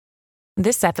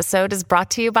This episode is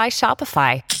brought to you by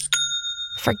Shopify.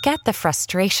 Forget the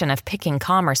frustration of picking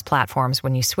commerce platforms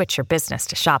when you switch your business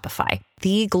to Shopify,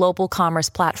 the global commerce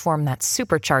platform that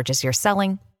supercharges your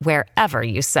selling wherever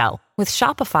you sell. With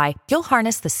Shopify, you'll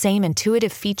harness the same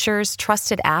intuitive features,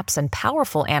 trusted apps, and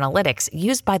powerful analytics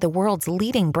used by the world's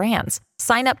leading brands.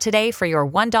 Sign up today for your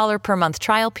 $1 per month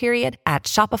trial period at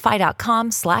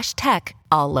shopify.com/tech,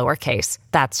 all lowercase.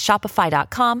 That's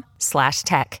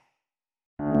shopify.com/tech.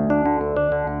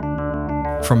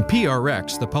 From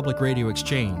PRX, the Public Radio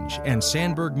Exchange, and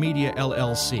Sandberg Media,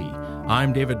 LLC,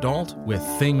 I'm David Dault with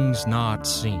Things Not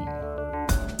Seen.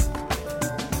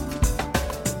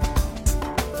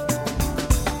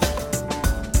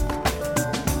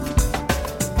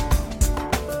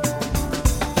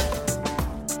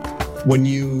 When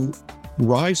you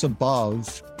rise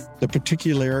above the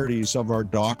particularities of our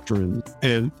doctrine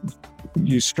and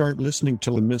you start listening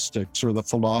to the mystics or the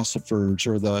philosophers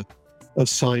or the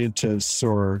scientists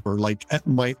or like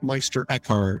Meister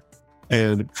Eckhart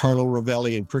and Carlo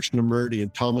Rovelli and Krishnamurti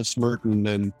and Thomas Merton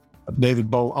and David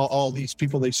Bohm, all these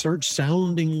people, they start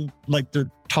sounding like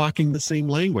they're talking the same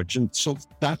language. And so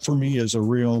that for me is a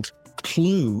real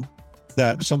clue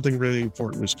that something really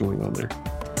important is going on there.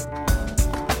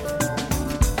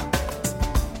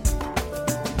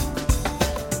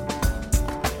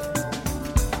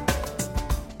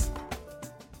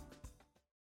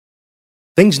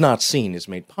 Things Not Seen is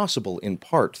made possible in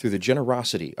part through the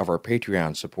generosity of our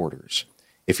Patreon supporters.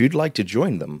 If you'd like to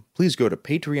join them, please go to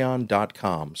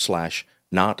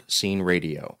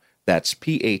patreon.com/notseenradio. That's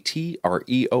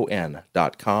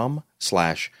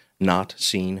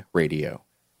patreon.com/notseenradio.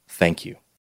 Thank you.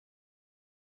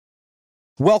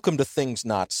 Welcome to Things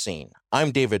Not Seen.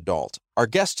 I'm David Dault. Our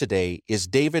guest today is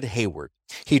David Hayward.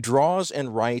 He draws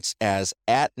and writes as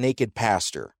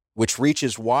 @NakedPastor, which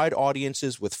reaches wide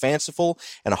audiences with fanciful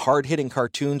and hard-hitting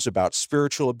cartoons about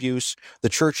spiritual abuse, the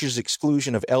church's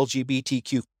exclusion of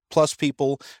LGBTQ plus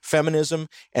people, feminism,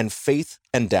 and faith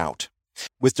and doubt.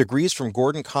 With degrees from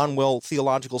Gordon Conwell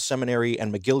Theological Seminary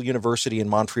and McGill University in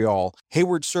Montreal,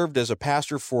 Hayward served as a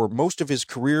pastor for most of his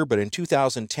career, but in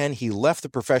 2010 he left the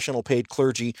professional paid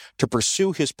clergy to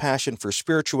pursue his passion for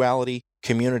spirituality,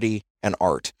 community, and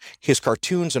art. His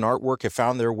cartoons and artwork have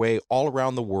found their way all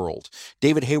around the world.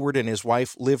 David Hayward and his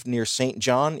wife lived near St.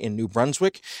 John in New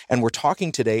Brunswick, and we're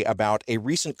talking today about a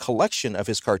recent collection of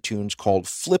his cartoons called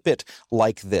Flip It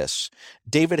Like This.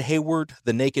 David Hayward,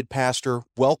 the Naked Pastor,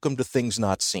 welcome to Things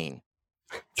Not Seen.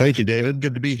 Thank you, David.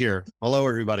 Good to be here. Hello,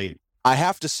 everybody. I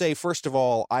have to say, first of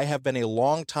all, I have been a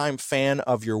longtime fan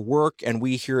of your work, and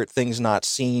we here at Things Not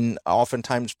Seen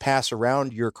oftentimes pass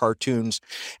around your cartoons.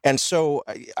 And so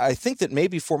I think that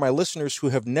maybe for my listeners who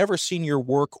have never seen your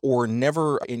work or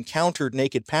never encountered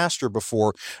Naked Pastor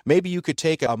before, maybe you could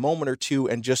take a moment or two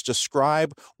and just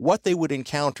describe what they would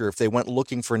encounter if they went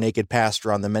looking for Naked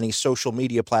Pastor on the many social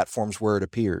media platforms where it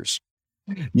appears.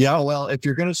 Yeah, well, if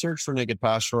you're going to search for Naked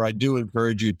Pastor, I do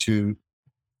encourage you to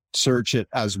search it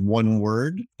as one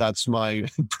word. That's my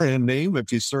brand name.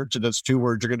 If you search it as two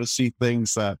words, you're going to see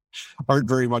things that aren't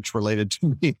very much related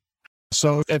to me.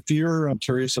 So if you're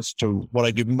curious as to what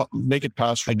I do, Naked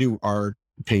Pastor, I do art,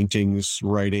 paintings,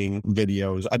 writing,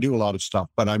 videos. I do a lot of stuff,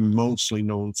 but I'm mostly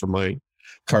known for my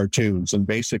cartoons. And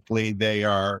basically they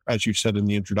are, as you said in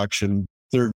the introduction,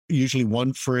 they're usually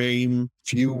one frame,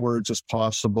 few words as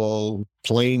possible,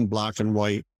 plain black and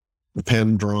white,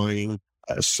 pen drawing,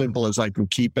 as simple as I can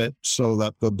keep it so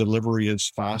that the delivery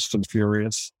is fast and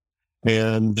furious.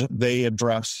 And they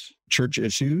address church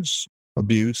issues,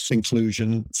 abuse,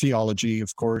 inclusion, theology,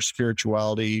 of course,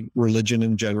 spirituality, religion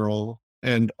in general.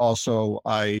 And also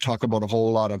I talk about a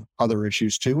whole lot of other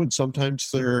issues too. And sometimes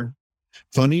they're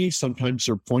funny, sometimes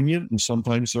they're poignant, and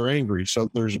sometimes they're angry. So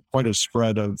there's quite a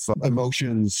spread of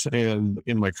emotions and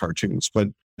in my cartoons.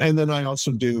 And then I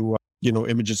also do,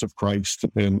 images of Christ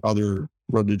and other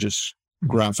religious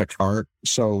graphic art.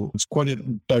 So it's quite a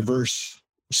diverse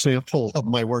sample of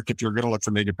my work if you're going to look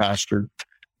for Naked Pastor.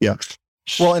 Yeah.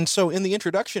 Well, and so in the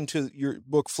introduction to your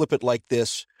book, Flip It Like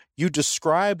This, you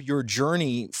describe your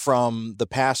journey from the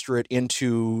pastorate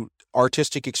into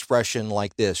artistic expression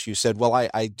like this. You said, well, I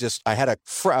had a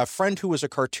friend who was a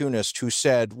cartoonist who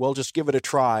said, well, just give it a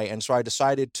try. And so I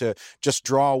decided to just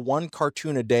draw one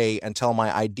cartoon a day until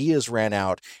my ideas ran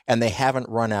out, and they haven't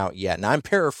run out yet. Now I'm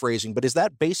paraphrasing, but is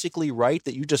that basically right,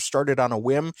 that you just started on a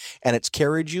whim and it's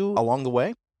carried you along the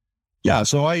way? Yeah,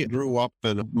 so I grew up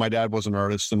and my dad was an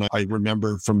artist, and I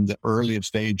remember from the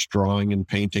earliest age drawing and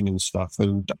painting and stuff.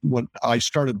 And when I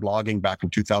started blogging back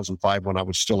in 2005 when I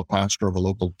was still a pastor of a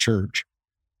local church,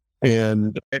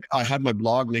 And I had my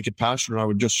blog, Naked Pastor, and I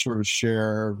would just sort of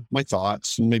share my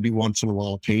thoughts and maybe once in a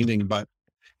while a painting. But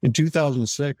in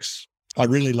 2006, I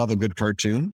really love a good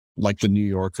cartoon, like The New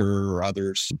Yorker or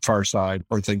others, Far Side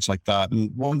or things like that.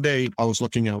 And one day I was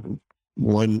looking at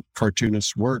one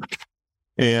cartoonist's work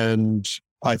and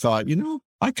I thought,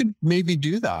 I could maybe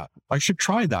do that. I should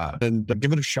try that and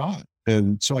give it a shot.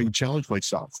 And so I challenged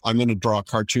myself. I'm going to draw a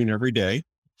cartoon every day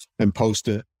and post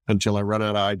it until I run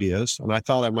out of ideas. And I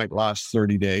thought I might last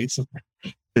 30 days.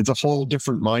 It's a whole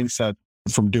different mindset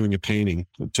from doing a painting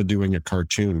to doing a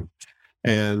cartoon.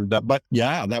 And, but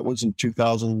yeah, that was in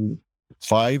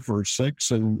 2005 or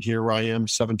 6. And here I am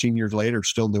 17 years later,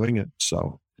 still doing it.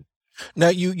 So. Now,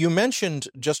 you mentioned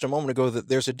just a moment ago that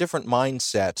there's a different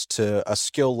mindset to a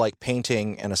skill like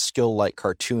painting and a skill like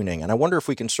cartooning. And I wonder if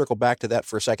we can circle back to that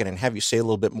for a second and have you say a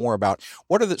little bit more about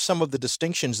what are some of the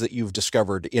distinctions that you've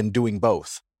discovered in doing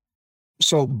both?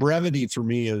 So brevity for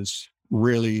me is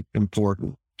really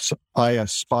important. So I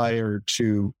aspire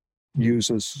to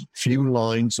use as few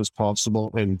lines as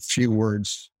possible and few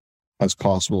words as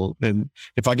possible. And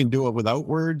if I can do it without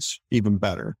words, even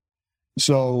better.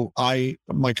 So my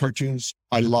cartoons,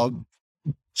 I love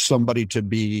somebody to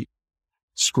be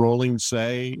scrolling,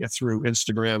 say, through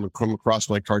Instagram and come across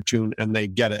my cartoon and they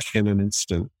get it in an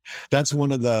instant. That's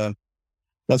one of the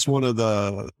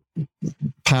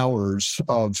powers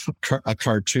of a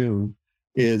cartoon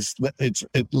is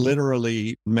it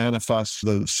literally manifests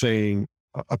the saying,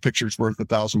 a picture's worth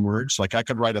 1,000 words. Like I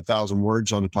could write 1,000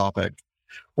 words on a topic,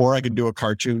 or I could do a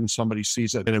cartoon, somebody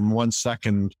sees it, and in 1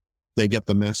 second, they get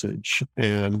the message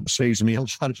and saves me a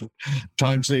lot of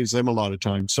time, saves them a lot of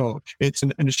time. So it's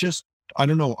just, I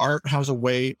don't know, art has a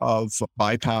way of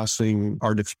bypassing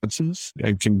our defenses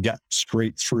and can get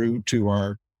straight through to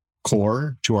our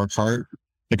core, to our heart.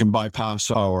 It can bypass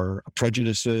our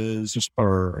prejudices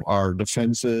or our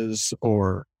defenses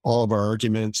or all of our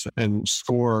arguments and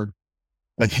score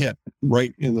a hit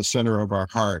right in the center of our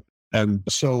heart. And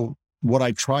so what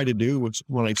I try to do is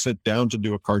when I sit down to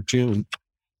do a cartoon,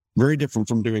 very different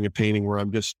from doing a painting where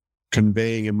I'm just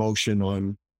conveying emotion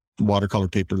on watercolor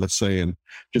paper, let's say, and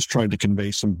just trying to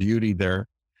convey some beauty there.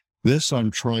 This,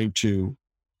 I'm trying to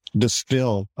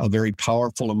distill a very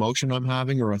powerful emotion I'm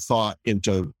having or a thought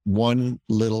into one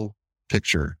little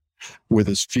picture with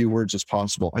as few words as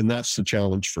possible. And that's the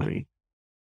challenge for me.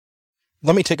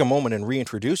 Let me take a moment and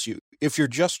reintroduce you. If you're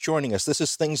just joining us, this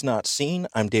is Things Not Seen.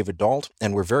 I'm David Dalt,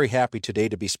 and we're very happy today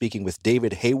to be speaking with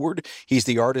David Hayward. He's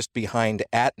the artist behind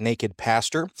At Naked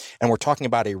Pastor, and we're talking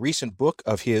about a recent book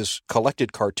of his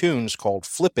collected cartoons called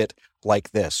Flip It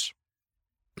Like This.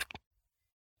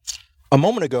 A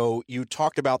moment ago, you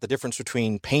talked about the difference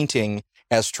between painting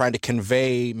as trying to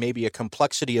convey maybe a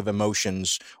complexity of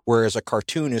emotions, whereas a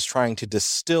cartoon is trying to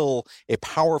distill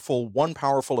one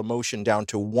powerful emotion down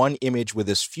to one image with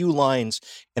as few lines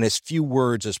and as few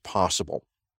words as possible.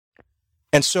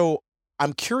 And so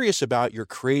I'm curious about your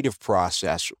creative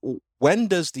process. When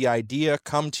does the idea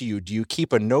come to you? Do you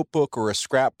keep a notebook or a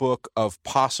scrapbook of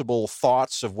possible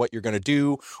thoughts of what you're going to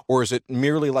do? Or is it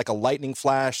merely like a lightning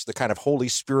flash, the kind of Holy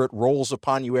Spirit rolls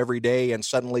upon you every day and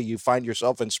suddenly you find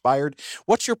yourself inspired?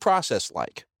 What's your process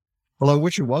like? Well, I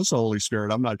wish it was the Holy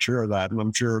Spirit. I'm not sure of that. And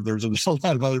I'm sure there's a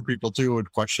lot of other people too who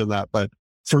would question that. But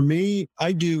for me, I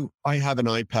have an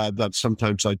iPad that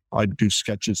sometimes I do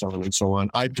sketches on and so on.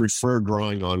 I prefer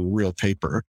drawing on real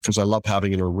paper because I love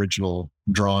having an original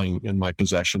drawing in my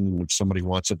possession. If somebody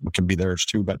wants it, it can be theirs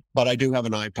too. But I do have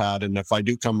an iPad. And if I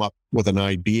do come up with an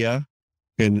idea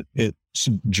and it's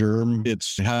germ, it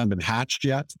hasn't been hatched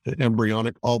yet,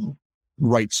 embryonic, I'll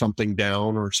write something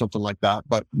down or something like that.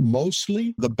 But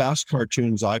mostly the best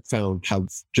cartoons I've found have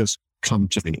just come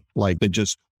to me. Like they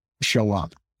just show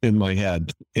up in my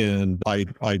head and I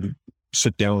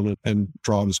sit down and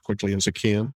draw as quickly as I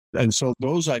can. And so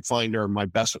those I find are my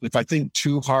best. If I think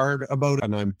too hard about it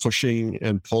and I'm pushing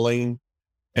and pulling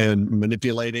and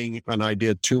manipulating an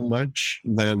idea too much,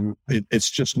 then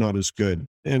it's just not as good.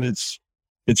 And it's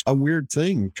a weird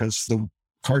thing because the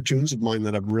cartoons of mine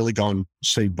that have really gone,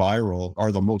 say, viral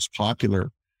are the most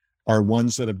popular are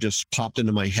ones that have just popped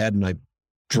into my head and I've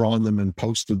drawn them and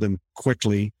posted them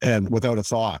quickly and without a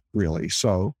thought, really.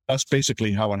 So that's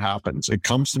basically how it happens. It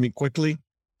comes to me quickly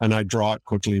and I draw it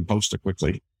quickly and post it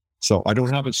quickly. So I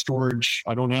don't have a storage.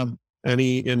 I don't have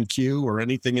any in queue or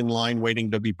anything in line waiting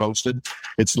to be posted.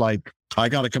 It's like I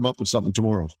got to come up with something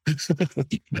tomorrow.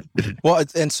 Well,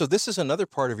 and so this is another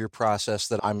part of your process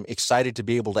that I'm excited to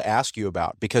be able to ask you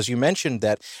about, because you mentioned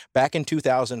that back in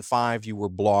 2005, you were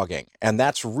blogging. And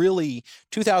that's really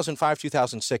 2005,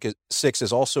 2006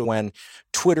 is also when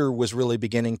Twitter was really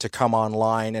beginning to come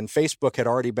online, and Facebook had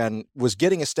already was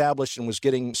getting established and was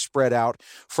getting spread out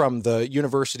from the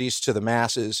universities to the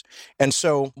masses. And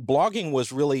so blogging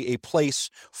was really a place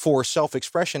for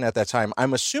self-expression at that time.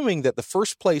 I'm assuming that the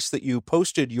first place that you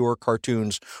posted your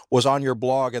cartoons was on your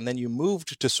blog, and then you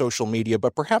moved to social media,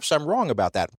 but perhaps I'm wrong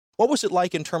about that. What was it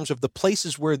like in terms of the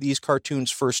places where these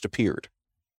cartoons first appeared?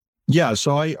 Yeah,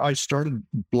 so I started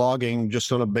blogging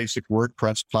just on a basic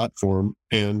WordPress platform,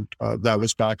 and that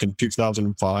was back in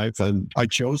 2005. And I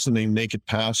chose the name Naked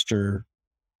Pastor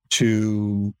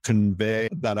to convey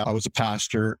that I was a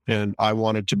pastor and I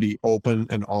wanted to be open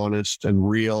and honest and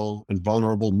real and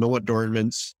vulnerable, no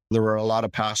adornments. There were a lot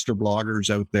of pastor bloggers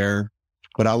out there,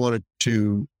 but I wanted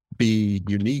to be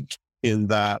unique in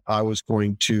that I was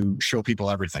going to show people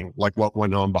everything, like what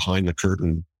went on behind the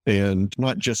curtain, and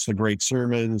not just the great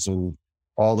sermons and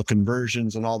all the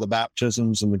conversions and all the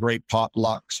baptisms and the great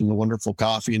potlucks and the wonderful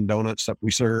coffee and donuts that we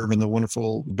serve and the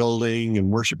wonderful building and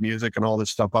worship music and all this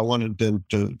stuff. I wanted them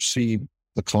to see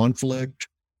the conflict,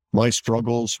 my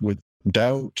struggles with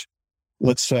doubt,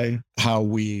 let's say, how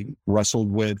we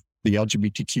wrestled with the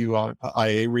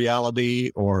LGBTQIA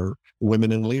reality or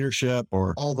women in leadership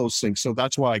or all those things. So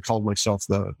that's why I called myself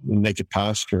the Naked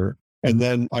Pastor. And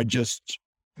then I just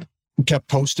kept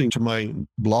posting to my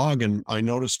blog, and I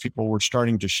noticed people were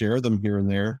starting to share them here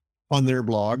and there on their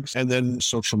blogs. And then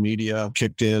social media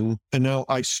kicked in. And now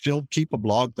I still keep a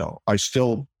blog, though. I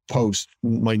still post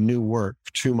my new work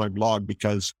to my blog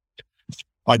because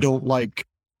I don't like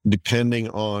depending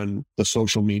on the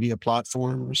social media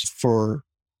platforms for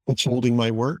upholding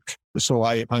my work. So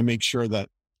I make sure that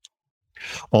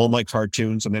all my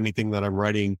cartoons and anything that I'm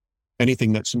writing,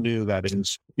 anything that's new, that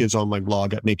is on my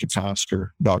blog at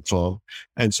nakedpastor.com.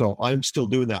 And so I'm still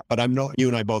doing that, but you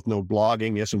and I both know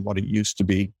blogging isn't what it used to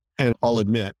be. And I'll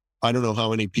admit, I don't know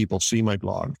how many people see my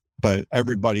blog, but not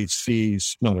everybody,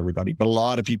 but a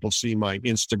lot of people see my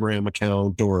Instagram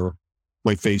account or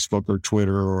my Facebook or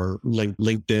Twitter or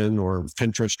LinkedIn or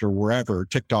Pinterest or wherever,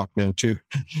 TikTok now too.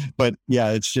 But yeah,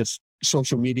 it's just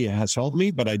social media has helped me,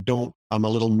 but I'm a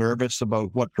little nervous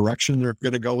about what direction they're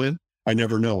going to go in. I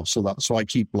never know. So I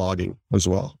keep blogging as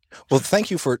well. Well, thank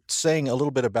you for saying a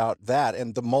little bit about that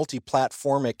and the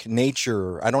multi-platformic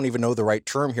nature. I don't even know the right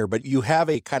term here, but you have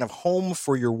a kind of home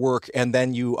for your work, and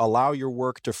then you allow your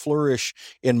work to flourish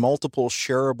in multiple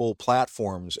shareable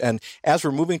platforms. And as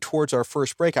we're moving towards our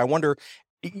first break, I wonder,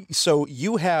 so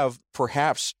you have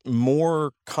perhaps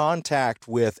more contact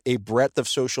with a breadth of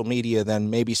social media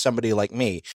than maybe somebody like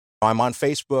me. I'm on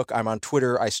Facebook, I'm on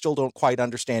Twitter. I still don't quite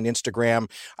understand Instagram.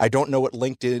 I don't know what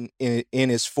LinkedIn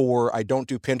is for. I don't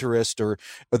do Pinterest or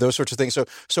those sorts of things.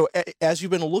 So as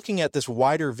you've been looking at this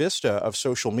wider vista of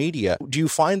social media, do you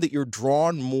find that you're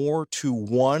drawn more to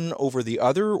one over the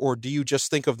other, or do you just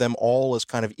think of them all as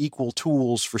kind of equal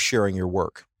tools for sharing your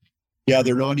work? Yeah,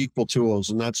 they're not equal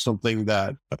tools. And that's something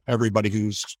that everybody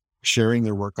who's sharing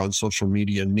their work on social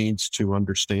media needs to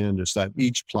understand, is that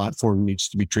each platform needs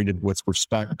to be treated with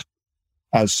respect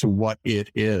as to what it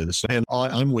is. And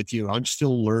I'm with you. I'm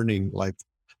still learning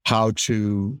how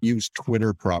to use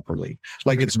Twitter properly.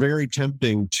 It's very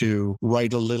tempting to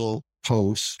write a little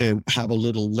post and have a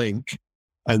little link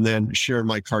and then share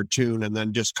my cartoon and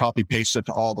then just copy paste it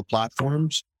to all the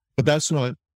platforms. But that's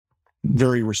not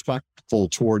very respectful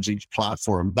towards each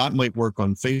platform. That might work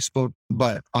on Facebook,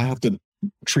 but I have to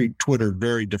treat Twitter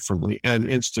very differently and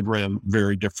Instagram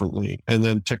very differently. And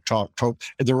then TikTok,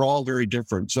 they're all very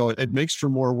different. So it makes for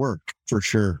more work for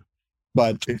sure.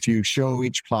 But if you show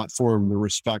each platform the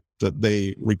respect that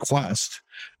they request,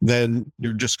 then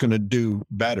you're just going to do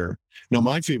better. Now,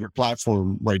 my favorite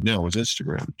platform right now is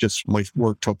Instagram. Just my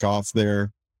work took off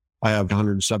there. I have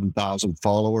 107,000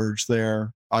 followers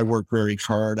there. I work very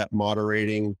hard at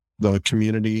moderating the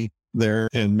community there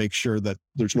and make sure that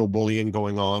there's no bullying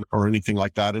going on or anything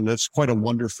like that. And it's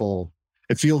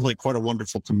it feels like quite a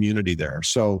wonderful community there.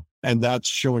 So, and that's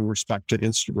showing respect to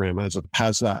Instagram as it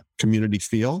has that community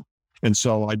feel. And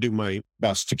so I do my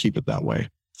best to keep it that way.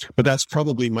 But that's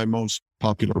probably my most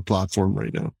popular platform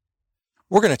right now.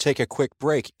 We're going to take a quick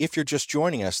break. If you're just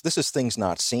joining us, this is Things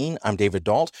Not Seen. I'm David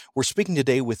Dalt. We're speaking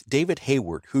today with David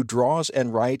Hayward, who draws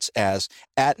and writes as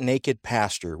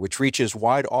 @NakedPastor, which reaches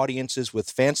wide audiences with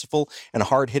fanciful and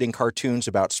hard-hitting cartoons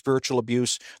about spiritual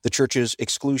abuse, the church's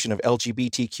exclusion of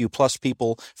LGBTQ+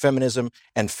 people, feminism,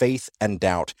 and faith and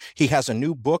doubt. He has a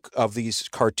new book of these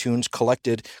cartoons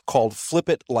collected called Flip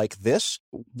It Like This.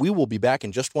 We will be back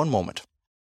in just one moment.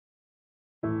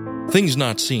 Things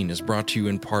Not Seen is brought to you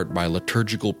in part by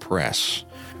Liturgical Press.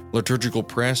 Liturgical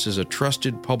Press is a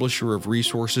trusted publisher of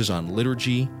resources on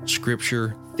liturgy,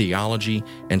 scripture, theology,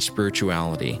 and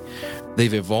spirituality.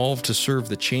 They've evolved to serve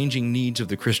the changing needs of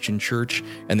the Christian church,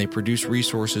 and they produce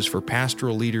resources for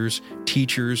pastoral leaders,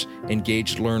 teachers,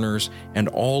 engaged learners, and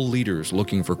all leaders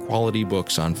looking for quality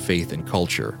books on faith and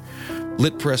culture.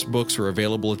 Lit Press books are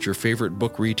available at your favorite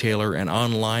book retailer and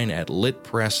online at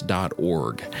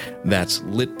litpress.org. That's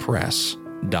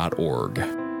litpress.org.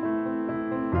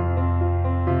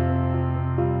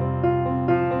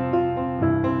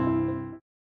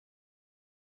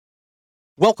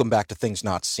 Welcome back to Things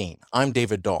Not Seen. I'm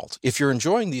David Dalt. If you're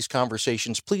enjoying these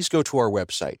conversations, please go to our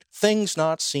website,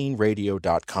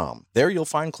 thingsnotseenradio.com. There you'll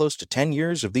find close to 10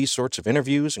 years of these sorts of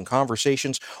interviews and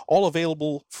conversations, all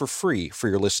available for free for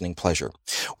your listening pleasure.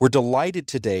 We're delighted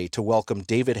today to welcome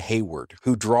David Hayward,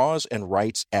 who draws and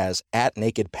writes as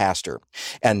 @NakedPastor.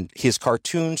 And his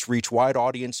cartoons reach wide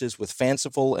audiences with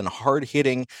fanciful and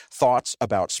hard-hitting thoughts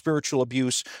about spiritual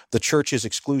abuse, the church's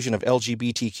exclusion of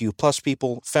LGBTQ+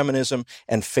 people, feminism,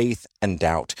 and faith and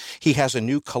doubt. He has a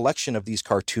new collection of these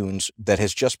cartoons that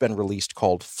has just been released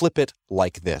called Flip It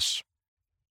Like This.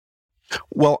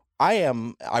 Well,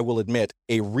 I will admit,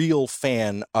 a real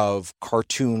fan of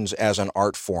cartoons as an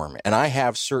art form, and I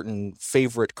have certain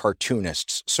favorite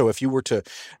cartoonists. So if you were to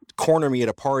corner me at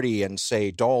a party and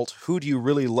say, Dalt, who do you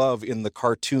really love in the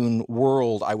cartoon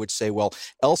world? I would say, well,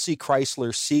 Elsie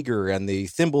Chrysler Seeger and the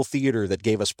Thimble Theater that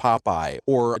gave us Popeye,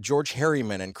 or George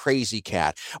Harriman and Crazy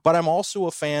Cat. But I'm also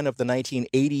a fan of the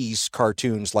 1980s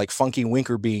cartoons like Funky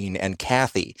Winkerbean and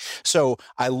Kathy. So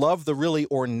I love the really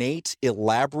ornate,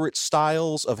 elaborate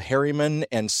styles of Harriman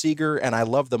and Seeger, and I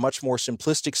love the much more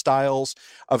simplistic styles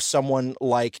of someone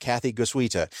like Kathy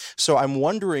Goswita. So I'm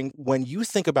wondering, when you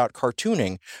think about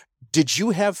cartooning, did you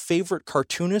have favorite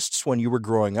cartoonists when you were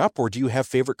growing up, or do you have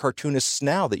favorite cartoonists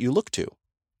now that you look to?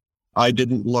 I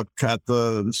didn't look at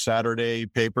the Saturday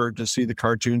paper to see the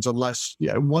cartoons unless,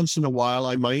 once in a while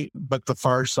I might. But The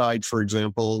Far Side, for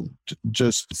example,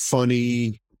 just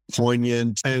funny,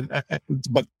 poignant,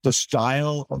 but the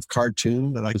style of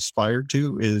cartoon that I aspire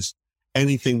to is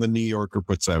anything the New Yorker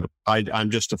puts out. I'm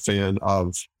just a fan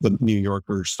of the New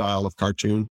Yorker style of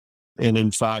cartoon. And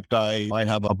in fact, I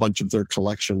have a bunch of their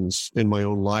collections in my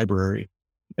own library,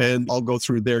 and I'll go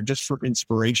through there just for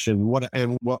inspiration. What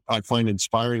I find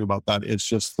inspiring about that is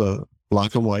just the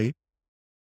black and white,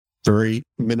 very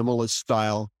minimalist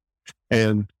style,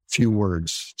 and few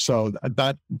words. So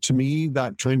that, to me,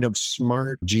 that kind of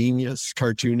smart genius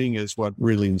cartooning is what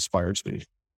really inspires me.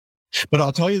 But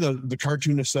I'll tell you, the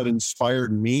cartoonist that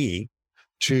inspired me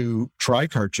to try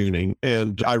cartooning,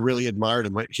 and I really admired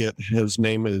him. His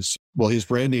name is, his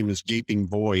brand name is Gaping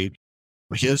Void.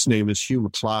 His name is Hugh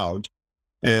McLeod.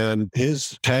 And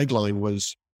his tagline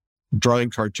was drawing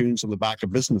cartoons on the back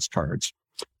of business cards.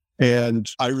 And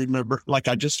I remember,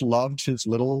 I just loved his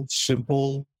little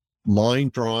simple line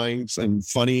drawings and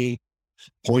funny,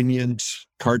 poignant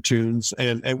cartoons.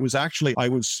 And it was actually, I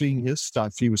was seeing his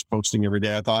stuff he was posting every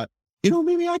day. I thought,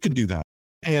 maybe I could do that.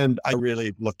 And I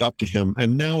really looked up to him,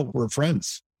 and now we're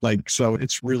friends. So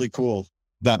it's really cool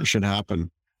that should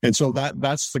happen. And so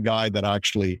that's the guy that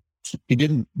actually, he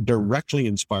didn't directly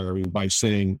inspire me by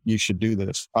saying, you should do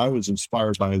this. I was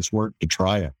inspired by his work to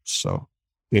try it. So,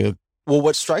 yeah. Well,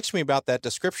 what strikes me about that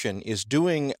description is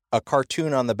doing a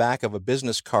cartoon on the back of a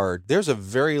business card. There's a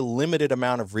very limited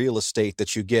amount of real estate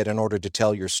that you get in order to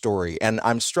tell your story. And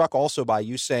I'm struck also by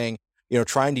you saying,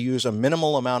 trying to use a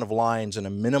minimal amount of lines and a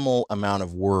minimal amount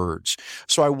of words.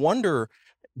 So I wonder,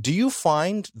 do you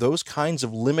find those kinds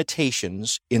of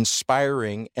limitations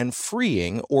inspiring and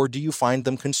freeing, or do you find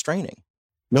them constraining?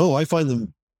 No, I find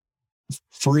them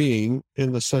freeing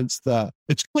in the sense that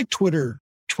it's like Twitter.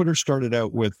 Twitter started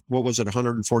out with,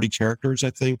 140 characters,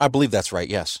 I think? I believe that's right,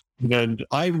 yes. And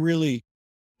I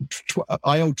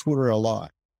owe Twitter a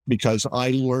lot, because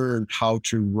I learned how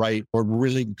to write a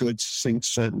really good succinct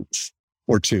sentence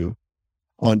or two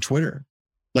on Twitter.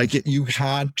 You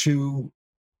had to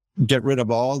get rid of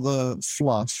all the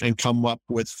fluff and come up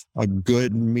with a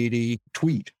good, meaty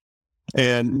tweet.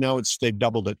 And now they've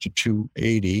doubled it to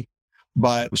 280.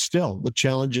 But still, the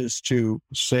challenge is to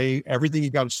say everything you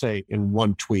got to say in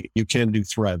one tweet. You can do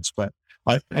threads,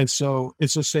 and so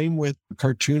it's the same with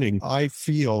cartooning. I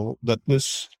feel that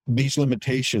these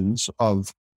limitations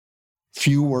of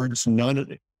few words,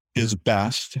 none is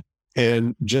best,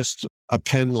 and just a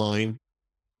pen line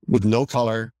with no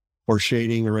color or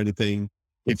shading or anything.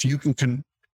 If you can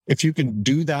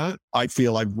do that, I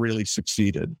feel I've really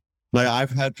succeeded. Like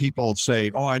I've had people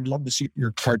say, "Oh, I'd love to see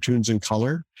your cartoons in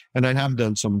color," and I have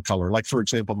done some color. Like for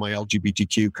example, my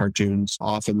LGBTQ cartoons.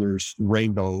 Often there's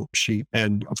rainbow sheep,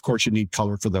 and of course you need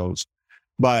color for those.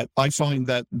 But I find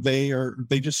that they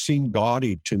just seem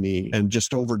gaudy to me and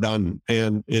just overdone,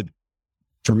 and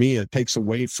for me, it takes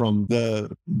away from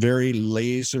the very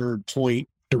laser point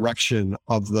direction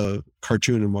of the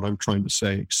cartoon and what I'm trying to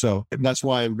say. So that's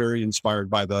why I'm very inspired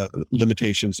by the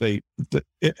limitations. And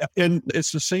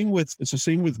it's the same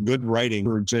with good writing.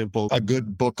 For example, a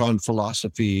good book on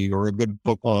philosophy or a good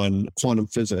book on quantum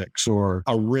physics or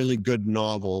a really good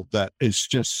novel that is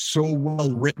just so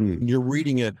well written. You're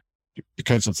reading it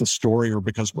because of the story or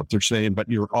because of what they're saying, but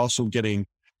you're also getting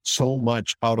so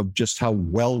much out of just how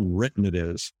well written it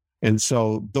is. And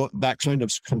so that kind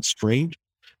of constraint,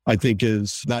 I think,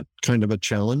 is that kind of a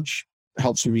challenge,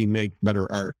 helps me make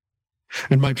better art.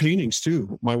 And my paintings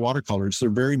too, my watercolors,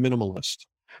 they're very minimalist.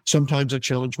 Sometimes I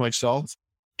challenge myself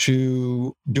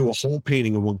to do a whole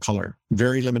painting in one color,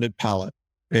 very limited palette,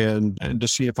 and to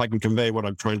see if I can convey what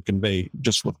I'm trying to convey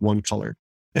just with one color.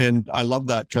 And I love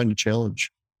that kind of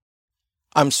challenge.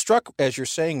 I'm struck as you're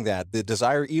saying that, the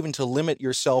desire even to limit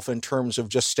yourself in terms of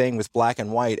just staying with black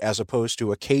and white as opposed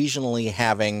to occasionally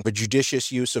having a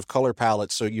judicious use of color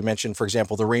palettes. So you mentioned, for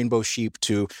example, the rainbow sheep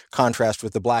to contrast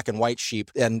with the black and white sheep,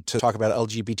 and to talk about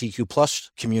LGBTQ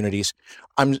plus communities.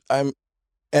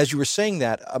 As you were saying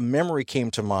that, a memory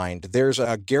came to mind. There's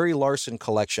a Gary Larson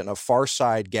collection, a Far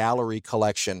Side Gallery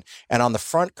collection, and on the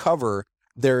front cover,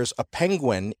 there's a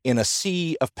penguin in a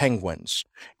sea of penguins.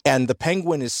 And the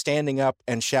penguin is standing up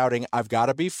and shouting, "I've got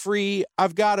to be free.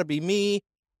 I've got to be me."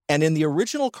 And in the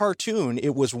original cartoon,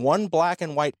 it was one black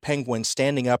and white penguin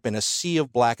standing up in a sea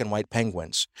of black and white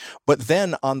penguins. But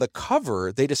then on the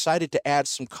cover, they decided to add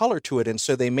some color to it. And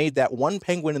so they made that one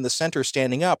penguin in the center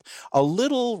standing up a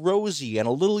little rosy and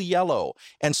a little yellow.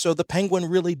 And so the penguin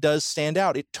really does stand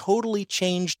out. It totally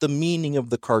changed the meaning of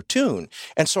the cartoon.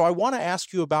 And so I want to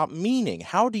ask you about meaning.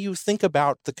 How do you think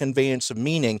about the conveyance of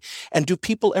meaning? And do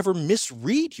people ever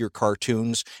misread your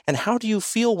cartoons? And how do you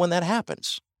feel when that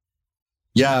happens?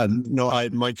 Yeah, no,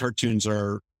 my cartoons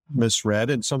are misread,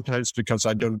 and sometimes because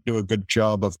I don't do a good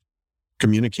job of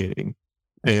communicating.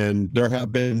 And there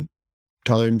have been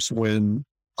times when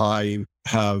I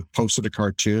have posted a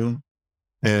cartoon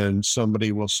and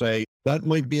somebody will say, that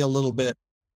might be a little bit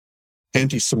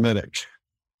anti-Semitic,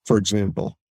 for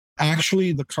example.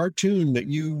 Actually, the cartoon that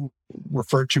you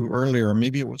referred to earlier,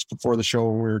 maybe it was before the show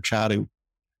when we were chatting,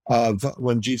 of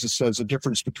when Jesus says the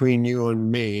difference between you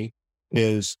and me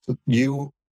is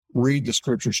you read the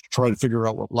scriptures to try to figure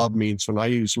out what love means, and I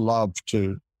use love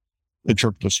to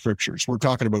interpret the scriptures. We're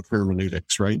talking about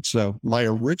hermeneutics, right? So my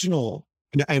original,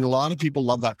 and a lot of people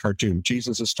love that cartoon.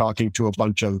 Jesus is talking to a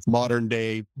bunch of modern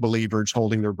day believers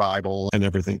holding their Bible and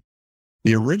everything.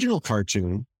 The original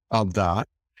cartoon of that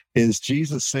is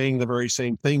Jesus saying the very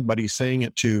same thing, but he's saying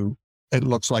it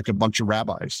looks like a bunch of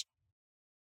rabbis,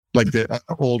 like the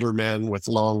older men with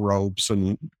long robes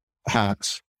and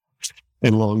hats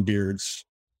and long beards.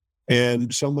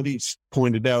 And somebody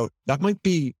pointed out that might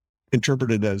be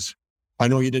interpreted as, I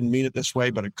know you didn't mean it this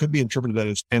way, but it could be interpreted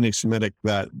as anti-Semitic,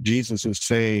 that Jesus is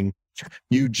saying,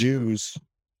 you Jews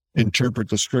interpret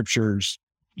the scriptures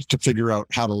to figure out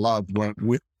how to love. When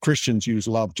Christians use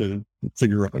love to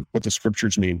figure out what the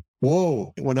scriptures mean.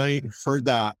 Whoa. When I heard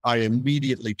that, I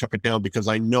immediately took it down because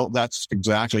I know that's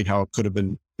exactly how it could have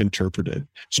been interpreted.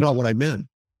 It's not what I meant.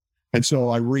 And so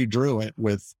I redrew it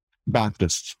with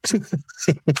Baptists.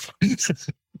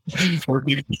 Or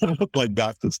like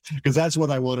Baptists, because that's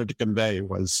what I wanted to convey,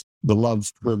 was the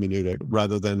love hermeneutic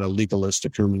rather than a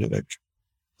legalistic hermeneutic.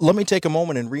 Let me take a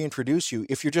moment and reintroduce you.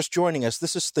 If you're just joining us,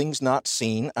 this is Things Not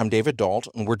Seen. I'm David Dalt,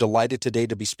 and we're delighted today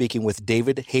to be speaking with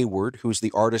David Hayward, who's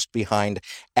the artist behind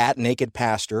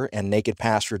 @NakedPastor and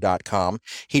NakedPastor.com.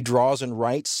 He draws and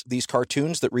writes these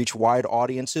cartoons that reach wide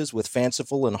audiences with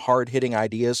fanciful and hard-hitting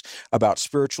ideas about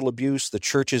spiritual abuse, the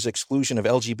church's exclusion of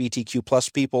LGBTQ plus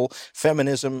people,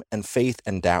 feminism, and faith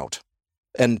and doubt.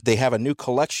 And they have a new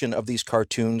collection of these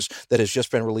cartoons that has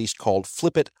just been released called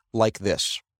Flip It Like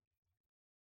This.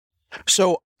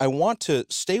 So I want to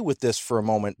stay with this for a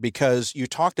moment because you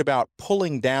talked about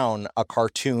pulling down a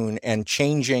cartoon and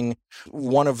changing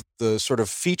one of the sort of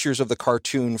features of the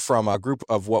cartoon from a group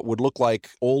of what would look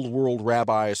like old world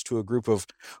rabbis to a group of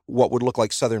what would look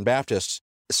like Southern Baptists.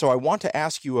 So I want to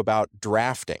ask you about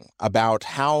drafting, about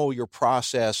how your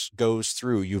process goes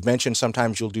through. You've mentioned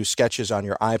sometimes you'll do sketches on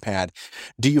your iPad.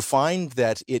 Do you find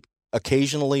that it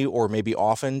occasionally or maybe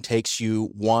often takes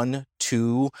you 1,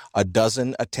 2, a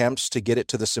dozen attempts to get it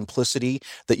to the simplicity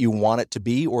that you want it to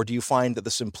be? Or do you find that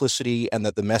the simplicity and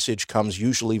that the message comes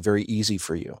usually very easy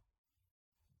for you?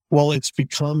 Well, it's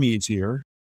become easier.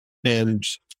 And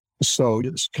so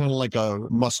it's kind of like a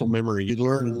muscle memory. You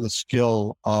learn the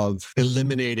skill of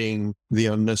eliminating the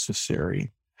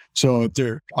unnecessary. So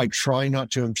I try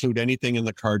not to include anything in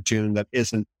the cartoon that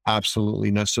isn't absolutely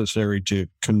necessary to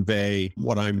convey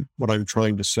what I'm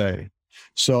trying to say.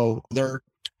 So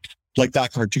like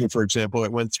that cartoon, for example,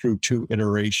 it went through 2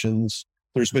 iterations.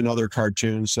 There's been other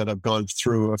cartoons that have gone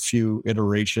through a few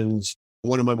iterations.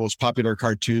 One of my most popular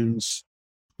cartoons,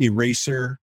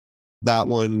 Eraser, that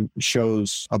one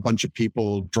shows a bunch of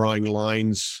people drawing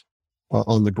lines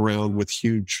on the ground with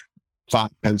huge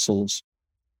fat pencils.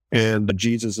 And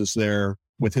Jesus is there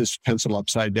with his pencil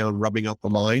upside down, rubbing out the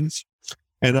lines.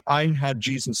 And I had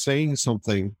Jesus saying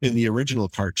something in the original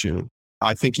cartoon.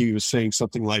 I think he was saying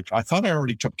something like, I thought I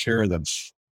already took care of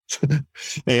this,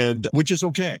 and which is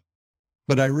okay.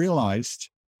 But I realized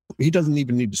he doesn't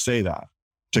even need to say that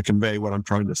to convey what I'm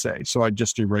trying to say. So I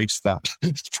just erased that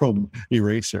from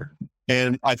Eraser.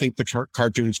 And I think the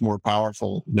cartoon's more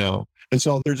powerful now. And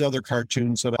so there's other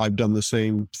cartoons that I've done the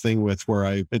same thing with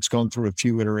where it's gone through a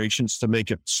few iterations to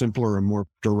make it simpler and more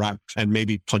direct and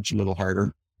maybe punch a little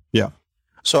harder. Yeah.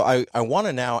 So I want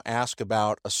to now ask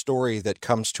about a story that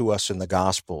comes to us in the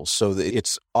Gospels. So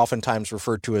it's oftentimes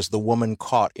referred to as the woman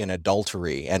caught in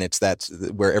adultery, and it's that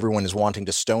where everyone is wanting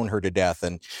to stone her to death.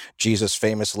 And Jesus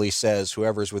famously says,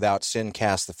 whoever's without sin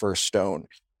cast the first stone.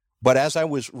 But as I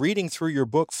was reading through your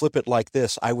book, Flip It Like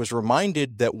This, I was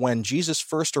reminded that when Jesus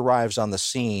first arrives on the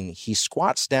scene, he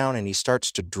squats down and he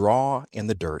starts to draw in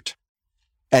the dirt.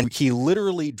 And he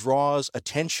literally draws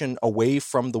attention away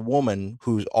from the woman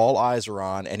who all eyes are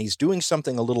on, and he's doing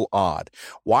something a little odd.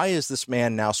 Why is this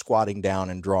man now squatting down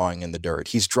and drawing in the dirt?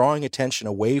 He's drawing attention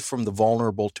away from the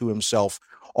vulnerable to himself,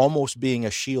 almost being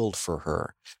a shield for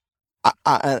her.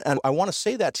 And I want to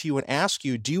say that to you and ask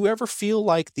you, do you ever feel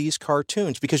like these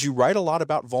cartoons, because you write a lot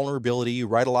about vulnerability, you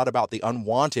write a lot about the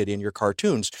unwanted in your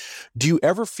cartoons, do you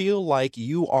ever feel like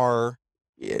you are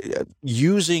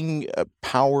using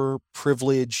power,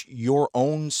 privilege, your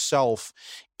own self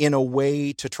in a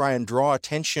way to try and draw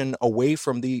attention away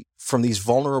from these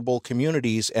vulnerable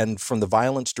communities and from the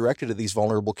violence directed at these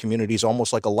vulnerable communities,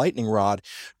 almost like a lightning rod,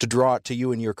 to draw it to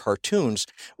you in your cartoons?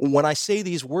 When I say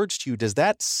these words to you, does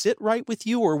that sit right with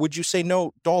you, or would you say,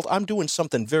 no, Dalt, I'm doing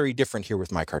something very different here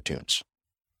with my cartoons?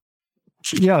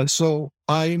 Yeah, so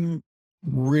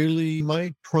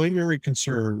my primary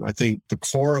concern, I think the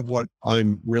core of what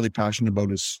I'm really passionate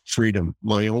about is freedom,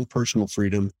 my own personal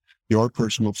freedom, your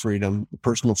personal freedom, the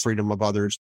personal freedom of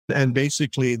others, and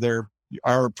basically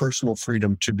our personal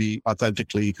freedom to be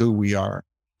authentically who we are.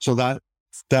 So that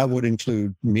would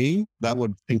include me, that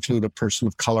would include a person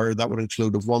of color, that would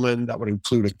include a woman, that would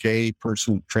include a gay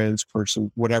person, trans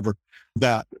person, whatever,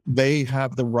 that they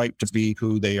have the right to be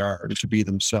who they are, to be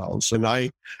themselves.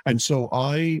 And so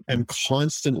I am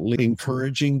constantly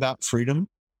encouraging that freedom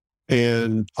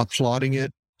and applauding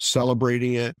it,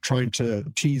 celebrating it, trying to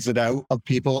tease it out of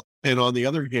people. And on the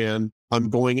other hand, I'm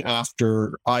going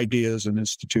after ideas and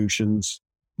institutions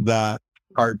that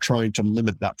are trying to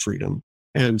limit that freedom.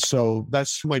 And so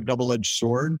that's my double-edged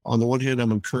sword. On the one hand,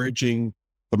 I'm encouraging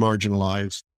the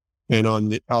marginalized. And on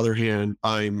the other hand,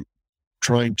 I'm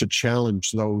trying to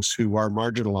challenge those who are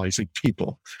marginalizing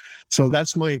people. So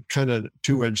that's my kind of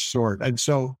two-edged sword. And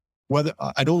so whether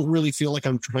I don't really feel like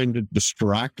I'm trying to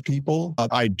distract people,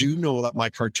 I do know that my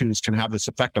cartoons can have this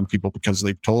effect on people because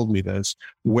they've told me this,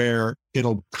 where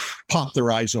it'll pop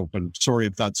their eyes open. Sorry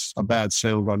if that's a bad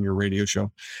sound on your radio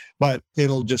show, but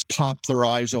it'll just pop their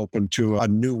eyes open to a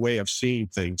new way of seeing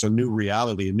things, a new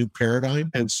reality, a new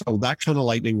paradigm. And so that kind of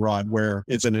lightning rod, where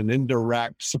it's in an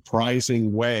indirect,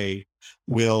 surprising way,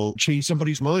 will change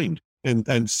somebody's mind.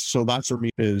 And so that for me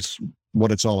is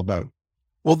what it's all about.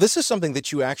 Well, this is something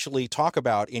that you actually talk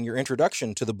about in your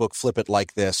introduction to the book, Flip It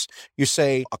Like This. You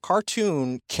say a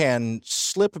cartoon can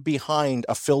slip behind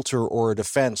a filter or a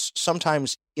defense,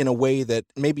 sometimes in a way that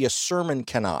maybe a sermon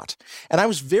cannot. And I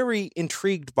was very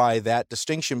intrigued by that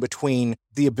distinction between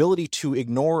the ability to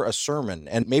ignore a sermon,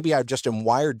 and maybe I just am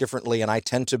wired differently and I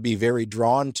tend to be very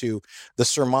drawn to the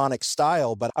sermonic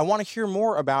style, but I want to hear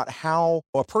more about how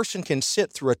a person can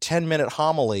sit through a 10-minute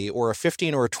homily or a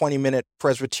 15 or a 20-minute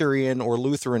Presbyterian or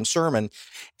Lutheran sermon,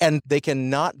 and they can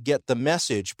not get the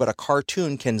message, but a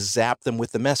cartoon can zap them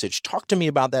with the message. Talk to me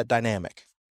about that dynamic.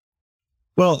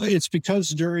 Well, it's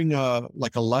because during a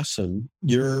lesson,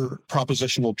 your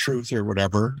propositional truth or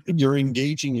whatever, you're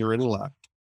engaging your intellect.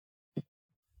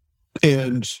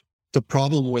 And the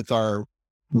problem with our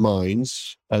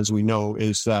minds, as we know,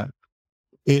 is that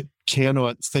it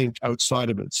cannot think outside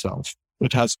of itself.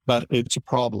 It's a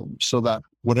problem. So that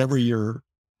whatever you're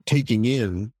taking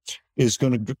in is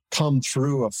going to come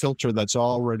through a filter that's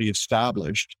already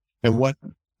established. And what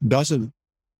doesn't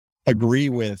agree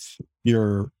with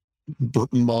your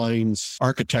mind's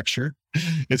architecture,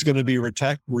 it's going to be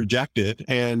rejected,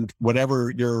 and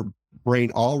whatever your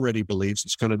brain already believes,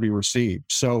 it's going to be received.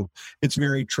 So it's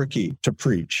very tricky to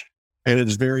preach, and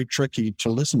it's very tricky to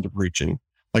listen to preaching.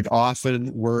 Like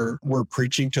often we're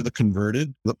preaching to the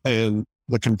converted, and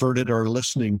the converted are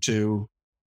listening to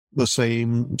the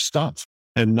same stuff,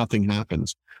 and nothing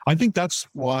happens. I think that's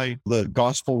why the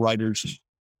gospel writers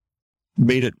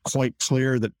made it quite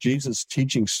clear that Jesus'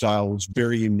 teaching style was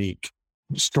very unique.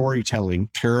 Storytelling,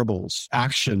 parables,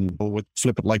 action, with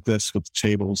flip it like this with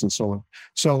tables and so on.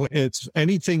 So it's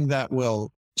anything that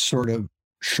will sort of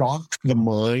shock the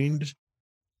mind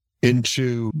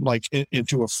into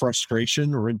a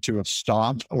frustration or into a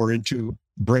stop or into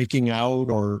breaking out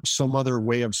or some other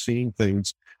way of seeing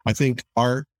things. I think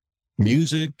art,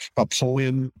 music, a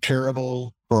poem,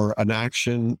 parable, or an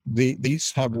action,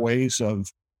 these have ways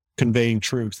of conveying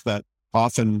truth that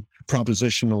often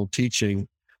propositional teaching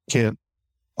can't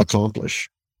accomplish.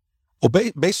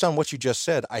 Well, based on what you just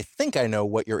said, I think I know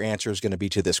what your answer is going to be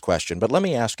to this question, but let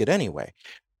me ask it anyway.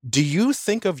 Do you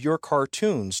think of your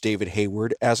cartoons, David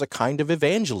Hayward, as a kind of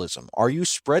evangelism? Are you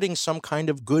spreading some kind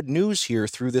of good news here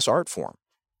through this art form?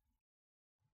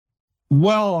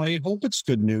 Well, I hope it's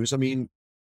good news. I mean,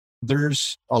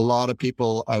 there's a lot of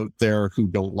people out there who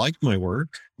don't like my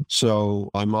work. So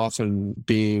I'm often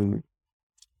being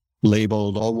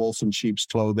labeled all wolf in sheep's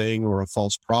clothing or a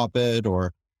false prophet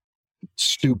or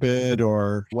stupid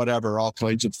or whatever, all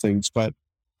kinds of things. But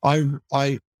I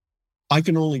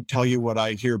can only tell you what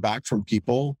I hear back from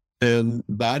people. And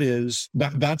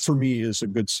that for me is a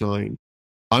good sign.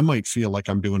 I might feel like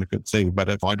I'm doing a good thing, but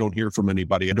if I don't hear from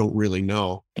anybody, I don't really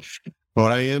know.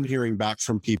 But I am hearing back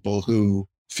from people who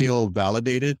feel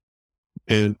validated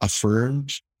and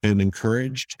affirmed and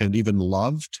encouraged and even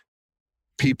loved.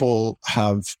 People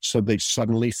have said they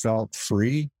suddenly felt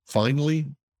free, finally,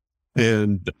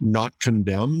 and not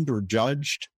condemned or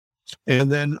judged. And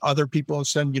then other people have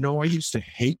said, I used to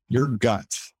hate your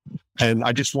guts. And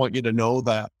I just want you to know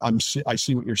that I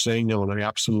see what you're saying now, and I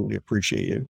absolutely appreciate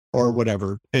you, or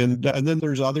whatever. And then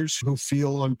there's others who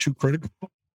feel I'm too critical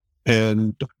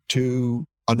and too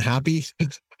unhappy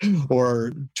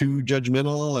or too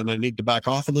judgmental, and I need to back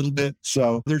off a little bit.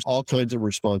 So there's all kinds of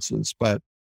responses. But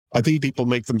I think people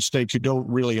make the mistake who don't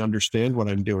really understand what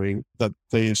I'm doing, that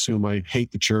they assume I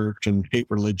hate the church and hate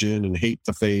religion and hate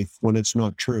the faith, when it's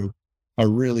not true. I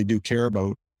really do care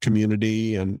about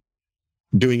community and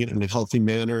doing it in a healthy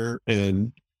manner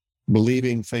and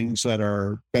believing things that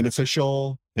are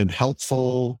beneficial and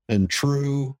helpful and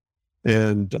true.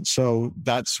 And so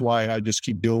that's why I just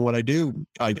keep doing what I do.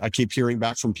 I keep hearing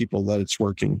back from people that it's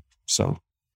working. So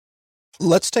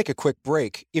let's take a quick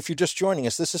break. If you're just joining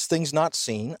us, this is Things Not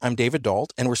Seen. I'm David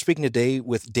Dalt, and we're speaking today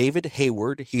with David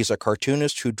Hayward. He's a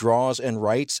cartoonist who draws and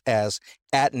writes as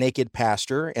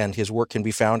 @NakedPastor, and his work can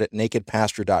be found at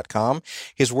nakedpastor.com.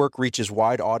 His work reaches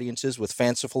wide audiences with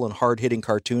fanciful and hard-hitting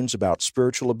cartoons about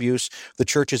spiritual abuse, the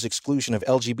church's exclusion of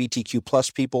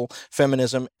LGBTQ+ people,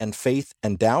 feminism, and faith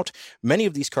and doubt. Many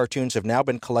of these cartoons have now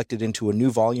been collected into a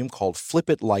new volume called Flip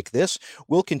It Like This.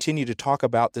 We'll continue to talk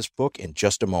about this book in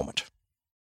just a moment.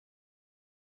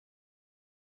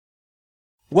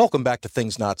 Welcome back to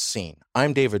Things Not Seen.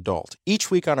 I'm David Dalt.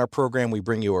 Each week on our program, we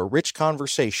bring you a rich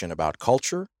conversation about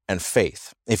culture and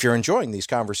faith. If you're enjoying these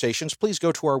conversations, please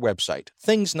go to our website,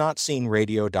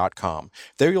 thingsnotseenradio.com.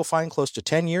 There you'll find close to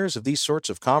 10 years of these sorts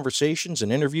of conversations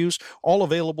and interviews, all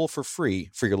available for free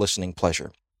for your listening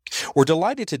pleasure. We're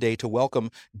delighted today to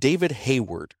welcome David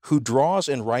Hayward, who draws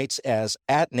and writes as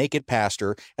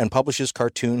 @NakedPastor and publishes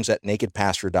cartoons at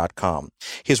nakedpastor.com.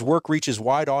 His work reaches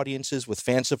wide audiences with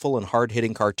fanciful and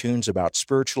hard-hitting cartoons about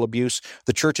spiritual abuse,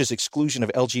 the church's exclusion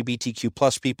of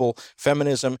LGBTQ+ people,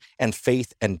 feminism, and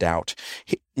faith and doubt.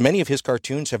 Many of his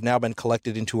cartoons have now been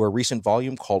collected into a recent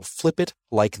volume called Flip It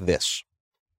Like This.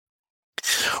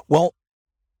 Well,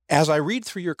 as I read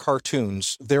through your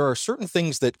cartoons, there are certain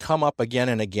things that come up again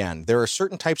and again. There are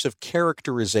certain types of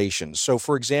characterizations. So,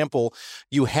 for example,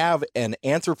 you have an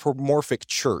anthropomorphic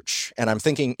church, and I'm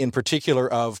thinking in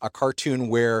particular of a cartoon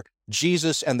where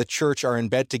Jesus and the church are in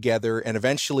bed together, and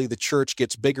eventually the church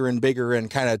gets bigger and bigger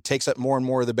and kind of takes up more and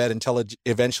more of the bed until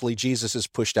eventually Jesus is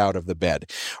pushed out of the bed.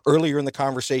 Earlier in the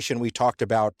conversation, we talked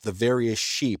about the various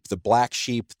sheep, the black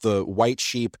sheep, the white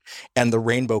sheep, and the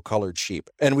rainbow-colored sheep.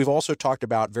 And we've also talked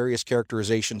about various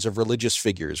characterizations of religious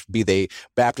figures, be they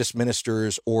Baptist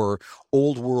ministers or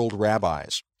old world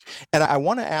rabbis. And I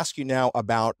want to ask you now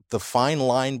about the fine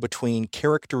line between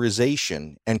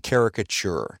characterization and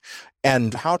caricature,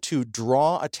 and how to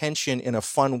draw attention in a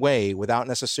fun way without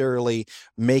necessarily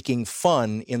making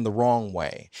fun in the wrong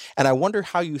way. And I wonder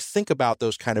how you think about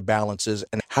those kind of balances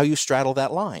and how you straddle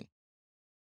that line.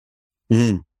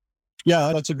 Yeah,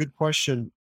 that's a good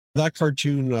question. That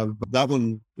cartoon, that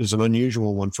one is an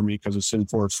unusual one for me because it's in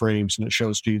 4 frames and it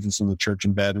shows Jesus in the church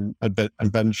in bed, and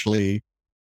eventually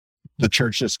the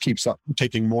church just keeps up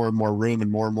taking more and more room and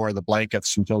more of the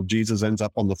blankets until Jesus ends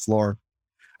up on the floor.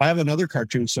 I have another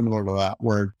cartoon similar to that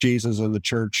where Jesus and the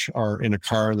church are in a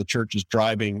car and the church is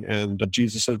driving, and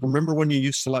Jesus says, "Remember when you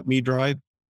used to let me drive?"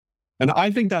 And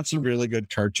I think that's a really good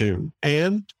cartoon.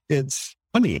 And it's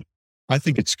funny. I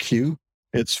think it's cute.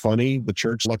 It's funny. The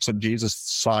church looks at Jesus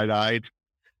side-eyed.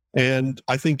 And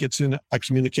I think it's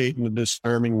communicate in a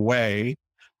disarming way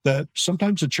that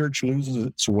sometimes the church loses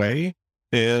its way,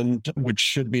 and which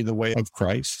should be the way of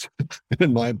Christ,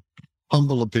 in my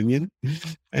humble opinion.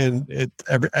 And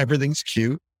everything's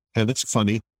cute and it's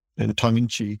funny and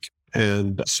tongue-in-cheek.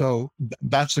 And so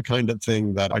that's the kind of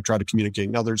thing that I try to communicate.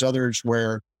 Now, there's others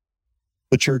where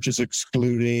the church is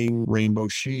excluding rainbow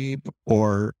sheep,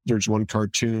 or there's one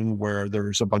cartoon where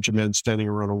there's a bunch of men standing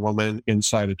around a woman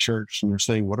inside a church and they're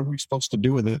saying, "What are we supposed to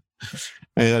do with it?"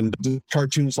 And the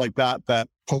cartoons like that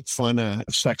poke fun at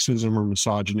sexism or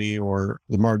misogyny or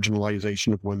the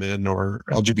marginalization of women or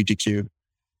LGBTQ.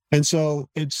 And so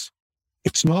it's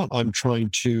not, I'm trying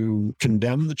to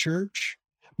condemn the church,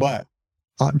 but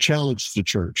I challenge the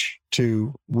church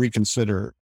to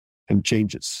reconsider and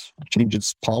change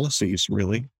its policies,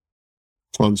 really,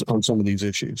 on some of these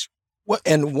issues. Well,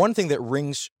 and one thing that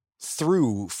rings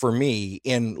through for me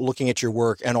in looking at your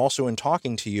work and also in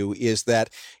talking to you is that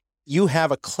you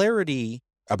have a clarity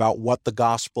about what the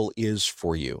gospel is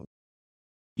for you.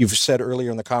 You've said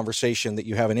earlier in the conversation that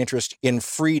you have an interest in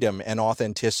freedom and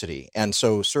authenticity. And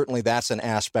so certainly that's an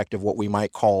aspect of what we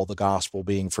might call the gospel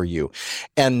being for you.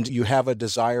 And you have a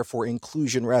desire for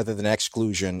inclusion rather than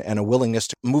exclusion, and a willingness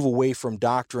to move away from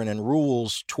doctrine and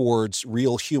rules towards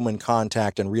real human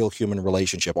contact and real human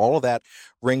relationship. All of that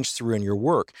rings through in your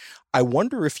work. I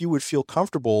wonder if you would feel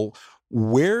comfortable.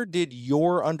 Where did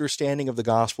your understanding of the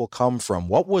gospel come from?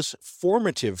 What was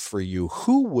formative for you?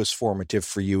 Who was formative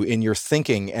for you in your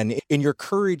thinking and in your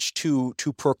courage to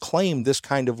proclaim this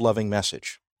kind of loving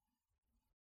message?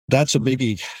 That's a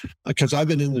biggie, because I've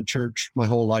been in the church my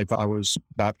whole life. I was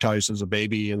baptized as a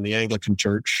baby in the Anglican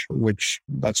church, which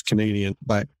that's Canadian,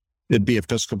 but it'd be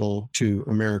Episcopal to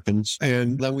Americans.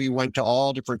 And then we went to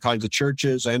all different kinds of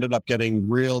churches. I ended up getting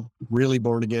really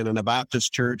born again in a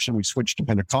Baptist church, and we switched to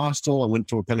Pentecostal. I went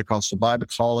to a Pentecostal Bible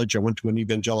college. I went to an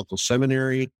evangelical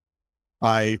seminary.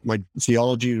 My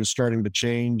theology was starting to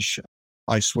change.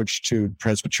 I switched to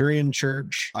Presbyterian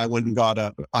church. I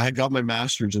had got my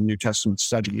master's in New Testament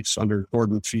studies under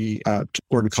Gordon Fee at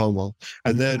Gordon Conwell.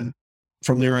 And then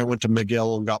from there, I went to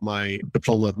McGill and got my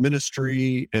diploma of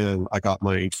ministry, and I got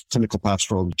my clinical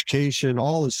pastoral education,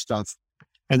 all this stuff.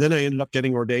 And then I ended up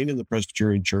getting ordained in the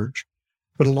Presbyterian church.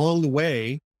 But along the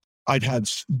way, I'd had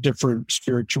different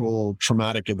spiritual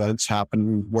traumatic events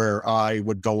happen where I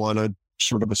would go on a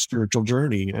sort of a spiritual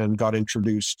journey and got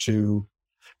introduced to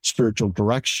spiritual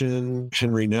direction,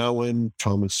 Henry Nouwen,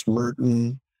 Thomas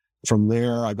Merton. From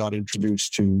there, I got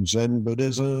introduced to Zen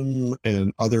Buddhism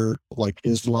and other, like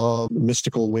Islam,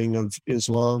 mystical wing of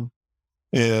Islam,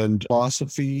 and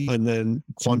philosophy, and then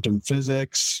quantum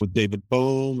physics with David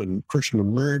Bohm and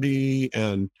Krishnamurti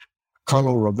and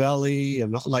Carlo Rovelli,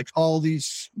 and like all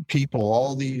these people,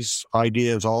 all these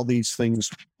ideas, all these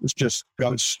things just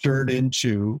got stirred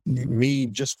into me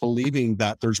just believing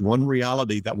that there's one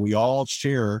reality that we all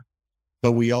share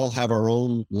but we all have our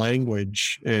own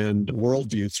language and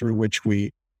worldview through which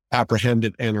we apprehend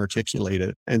it and articulate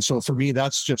it. And so for me,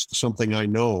 that's just something I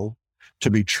know to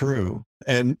be true.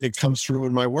 And it comes through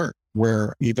in my work,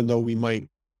 where even though we might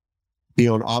be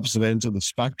on opposite ends of the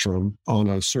spectrum on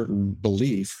a certain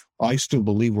belief, I still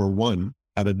believe we're one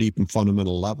at a deep and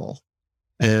fundamental level.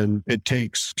 And it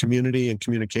takes community and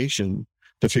communication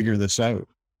to figure this out.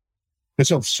 And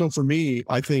so for me,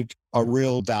 I think a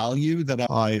real value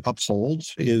that I uphold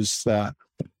is that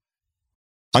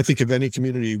I think if any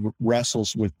community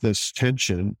wrestles with this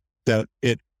tension, that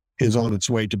it is on its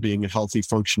way to being a healthy,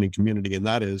 functioning community. And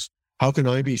that is, how can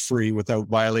I be free without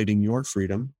violating your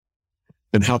freedom?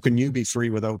 And how can you be free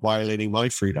without violating my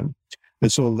freedom?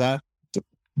 And so that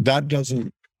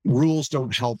rules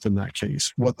don't help in that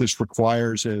case. What this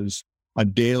requires is a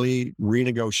daily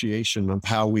renegotiation of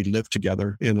how we live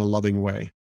together in a loving way.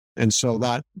 And so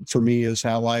that, for me, is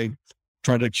how I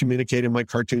try to communicate in my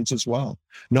cartoons as well.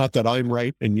 Not that I'm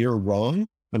right and you're wrong,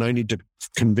 and I need to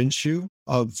convince you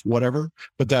of whatever,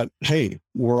 but that, hey,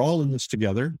 we're all in this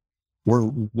together. We're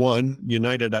one,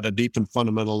 united at a deep and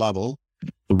fundamental level.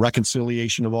 The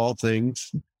reconciliation of all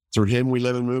things. Through him, we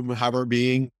live and move and have our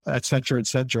being, et cetera, et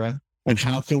cetera. And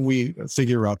how can we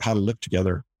figure out how to live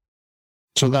together?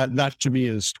 So that to me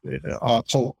is, I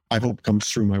hope comes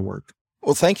through my work.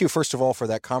 Well, thank you, first of all, for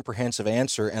that comprehensive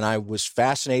answer. And I was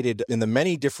fascinated in the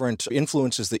many different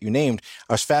influences that you named.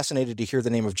 I was fascinated to hear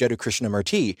the name of Jiddu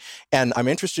Krishnamurti. And I'm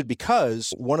interested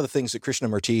because one of the things that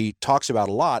Krishnamurti talks about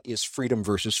a lot is freedom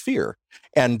versus fear,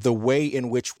 and the way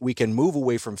in which we can move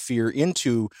away from fear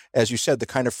into, as you said, the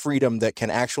kind of freedom that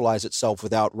can actualize itself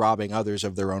without robbing others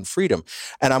of their own freedom.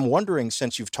 And I'm wondering,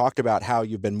 since you've talked about how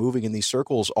you've been moving in these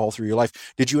circles all through your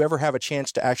life, did you ever have a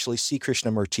chance to actually see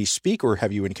Krishnamurti speak, or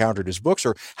have you encountered his books,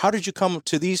 or how did you come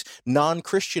to these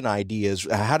non-Christian ideas?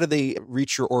 How did they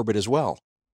reach your orbit as well?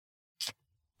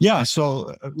 Yeah,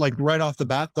 so like right off the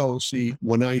bat, though, see,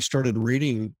 when I started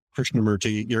reading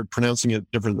Krishnamurti, you're pronouncing it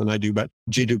different than I do, but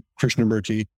Jiddu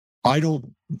Krishnamurti, I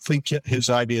don't think his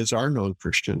ideas are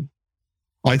non-Christian.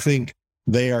 I think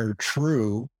they are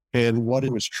true, and what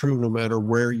it was true no matter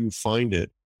where you find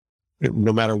it,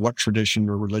 no matter what tradition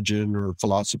or religion or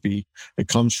philosophy it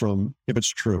comes from, if it's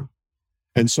true.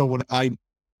 And so when I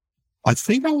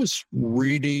think I was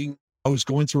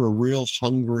going through a real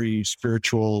hungry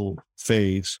spiritual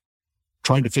phase,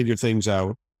 trying to figure things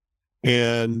out.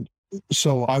 And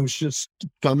so I was just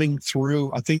thumbing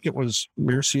through, I think it was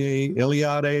Mircea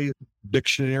Eliade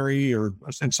Dictionary or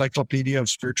Encyclopedia of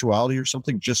Spirituality or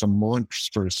something, just a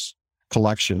monstrous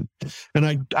collection. And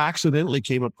I accidentally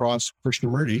came across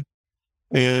Krishnamurti,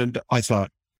 and I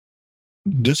thought,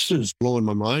 this is blowing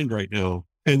my mind right now.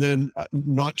 And then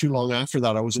not too long after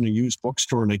that, I was in a used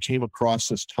bookstore and I came across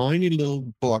this tiny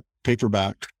little book,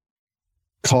 paperback,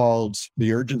 called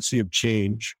The Urgency of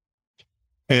Change.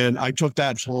 And I took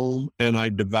that home and I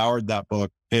devoured that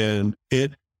book, and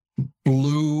it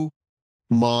blew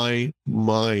my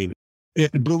mind.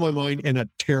 It blew my mind in a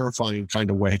terrifying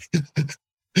kind of way,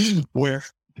 where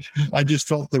I just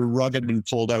felt the rug had been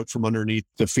pulled out from underneath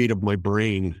the feet of my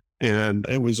brain. And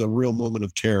it was a real moment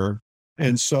of terror.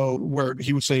 And so where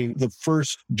he was saying the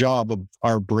first job of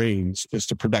our brains is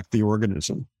to protect the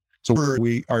organism. So where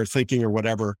we are thinking or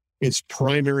whatever, its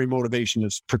primary motivation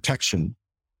is protection,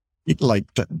 like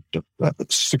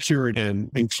security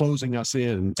and closing us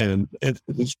in. And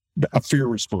it's a fear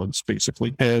response,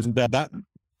 basically. And that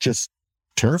just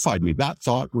terrified me. That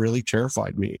thought really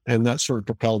terrified me. And that sort of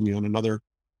propelled me on another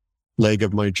leg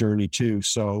of my journey too.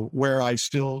 So where I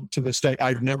still, to this day,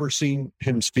 I've never seen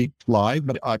him speak live,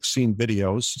 but I've seen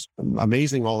videos.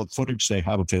 Amazing all the footage they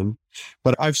have of him.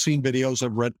 But I've seen videos.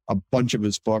 I've read a bunch of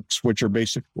his books, which are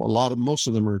most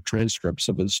of them are transcripts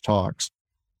of his talks,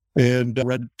 and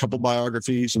read a couple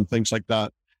biographies and things like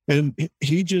that. And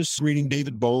he just reading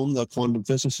David Bohm, the quantum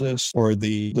physicist, or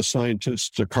the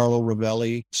scientist, Carlo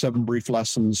Rovelli, 7 Brief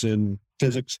Lessons in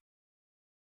Physics.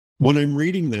 When I'm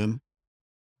reading them,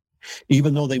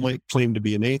 even though they might claim to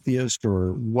be an atheist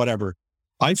or whatever,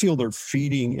 I feel they're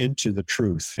feeding into the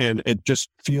truth, and it just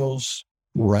feels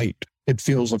right. It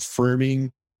feels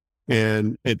affirming,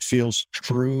 and it feels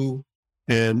true.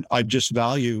 And I just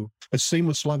value, the same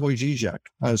with Slavoj Žižek,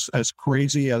 as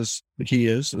crazy as he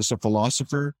is as a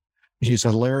philosopher. He's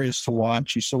hilarious to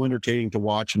watch. He's so entertaining to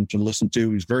watch and to listen to.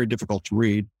 He's very difficult to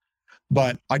read,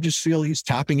 but I just feel he's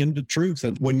tapping into truth.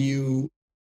 And when you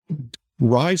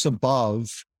rise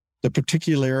above the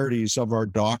particularities of our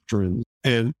doctrine,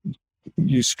 and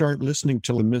you start listening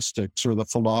to the mystics or the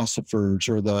philosophers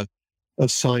or the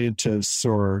scientists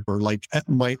or like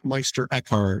Meister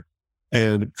Eckhart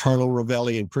and Carlo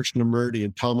Rovelli and Krishnamurti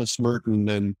and Thomas Merton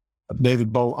and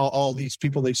David Bowie, all these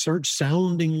people, they start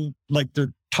sounding like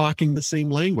they're talking the same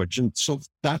language. And so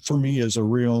that for me is a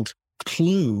real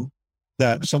clue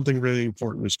that something really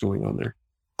important is going on there.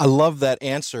 I love that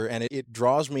answer. And it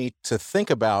draws me to think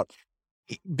about,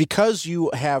 because you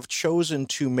have chosen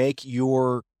to make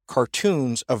your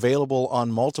cartoons available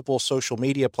on multiple social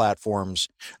media platforms,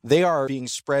 they are being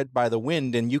spread by the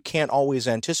wind, and you can't always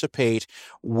anticipate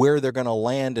where they're going to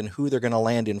land and who they're going to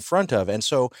land in front of. And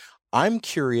so I'm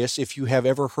curious if you have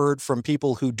ever heard from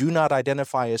people who do not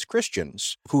identify as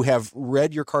Christians, who have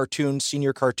read your cartoons, seen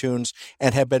your cartoons,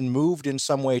 and have been moved in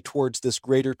some way towards this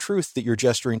greater truth that you're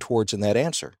gesturing towards in that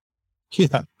answer.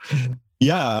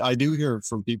 Yeah, I do hear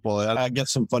from people. I get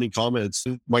some funny comments.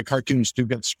 My cartoons do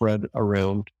get spread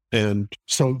around. And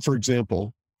so, for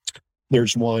example,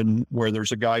 there's one where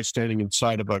there's a guy standing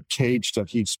inside of a cage that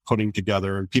he's putting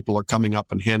together, and people are coming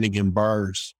up and handing him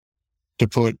bars to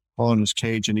put on his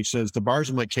cage. And he says, the bars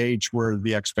in my cage were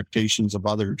the expectations of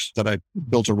others that I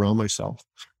built around myself.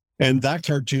 And that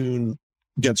cartoon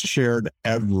gets shared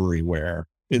everywhere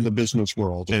in the business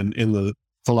world and in the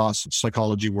philosophy,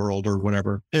 psychology world or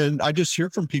whatever. And I just hear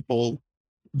from people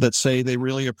that say they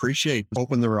really appreciate,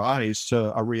 open their eyes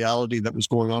to a reality that was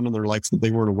going on in their life that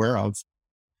they weren't aware of.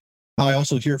 I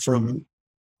also hear from,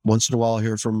 once in a while, I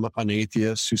hear from an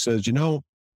atheist who says,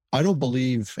 I don't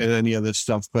believe in any of this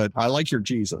stuff, but I like your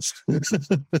Jesus.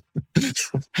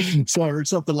 So I heard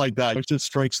something like that. It just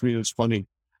strikes me as funny.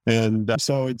 And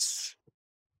so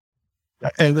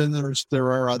and then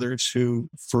there are others who,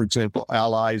 for example,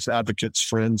 allies, advocates,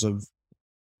 friends of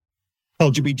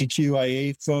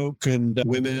LGBTQIA folk and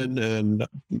women and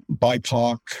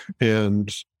BIPOC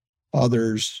and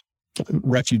others,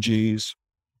 refugees,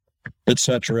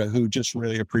 etc., who just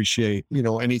really appreciate,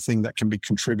 anything that can be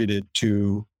contributed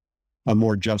to a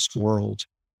more just world.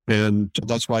 And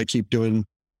that's why I keep trying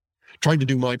to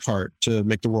do my part to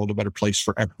make the world a better place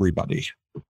for everybody.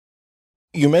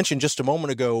 You mentioned just a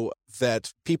moment ago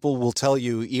that people will tell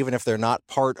you, even if they're not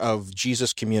part of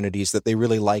Jesus communities, that they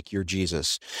really like your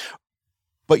Jesus.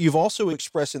 But you've also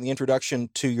expressed in the introduction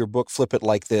to your book, Flip It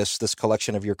Like This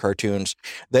collection of your cartoons,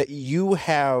 that you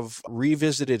have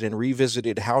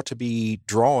revisited how to be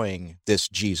drawing this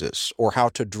Jesus, or how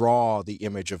to draw the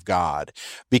image of God,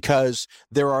 because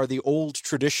there are the old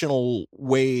traditional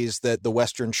ways that the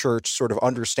Western church sort of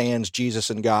understands Jesus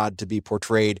and God to be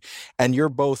portrayed, and you're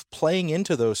both playing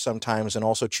into those sometimes and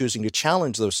also choosing to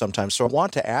challenge those sometimes. So I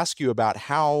want to ask you about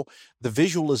how the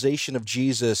visualization of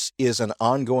Jesus is an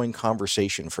ongoing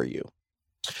conversation for you.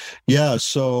 Yeah,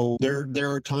 so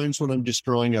there are times when I'm just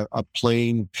drawing a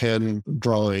plain pen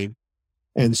drawing.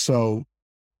 And so,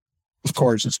 of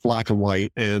course, it's black and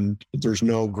white and there's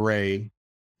no gray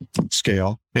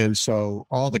scale. And so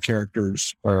all the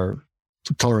characters are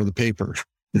the color of the paper.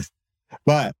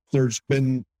 But there's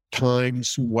been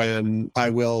times when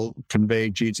I will convey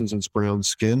Jesus' brown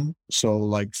skin. So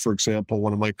like, for example,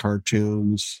 one of my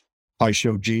cartoons, I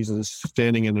show Jesus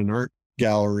standing in an art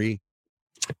gallery,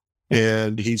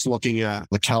 and he's looking at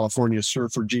the California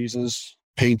Surfer Jesus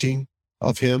painting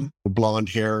of him, blonde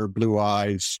hair, blue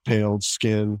eyes, pale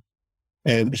skin.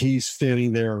 And he's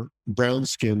standing there, brown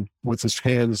skin, with his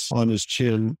hands on his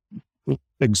chin,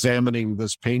 examining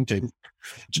this painting,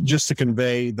 just to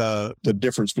convey the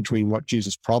difference between what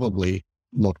Jesus probably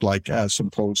looked like as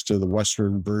opposed to the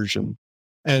Western version.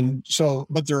 And so,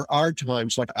 but there are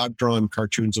times, like I've drawn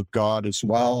cartoons of God as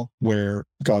well, where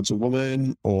God's a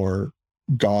woman or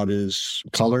God is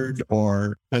colored,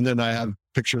 and then I have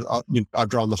pictures, I've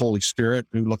drawn the Holy Spirit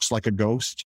who looks like a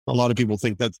ghost. A lot of people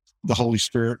think that my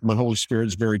Holy Spirit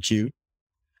is very cute.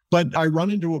 But I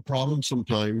run into a problem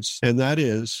sometimes, and that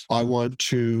is I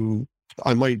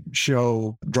might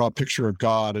draw a picture of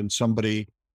God, and somebody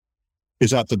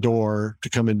is at the door to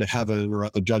come into heaven or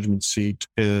at the judgment seat,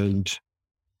 and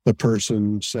the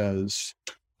person says,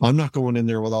 I'm not going in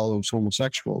there with all those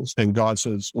homosexuals. And God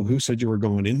says, well, who said you were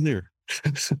going in there?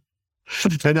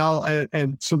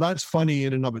 and so that's funny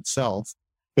in and of itself.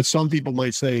 But some people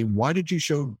might say, why did you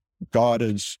show God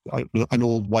as an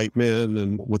old white man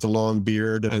and with a long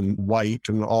beard and white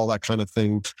and all that kind of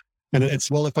thing? And it's,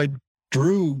 well, if I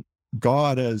drew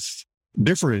God as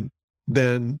different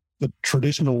than the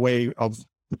traditional way of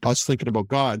us thinking about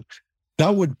God,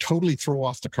 that would totally throw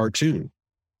off the cartoon.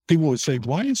 People would say,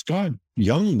 why is God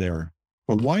young there?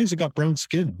 Or why has he got brown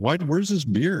skin? Where's his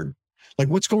beard? Like,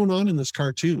 what's going on in this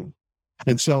cartoon?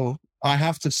 And so I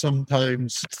have to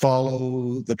sometimes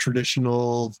follow the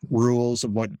traditional rules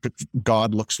of what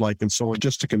God looks like and so on,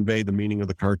 just to convey the meaning of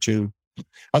the cartoon.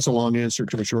 That's a long answer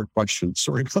to a short question.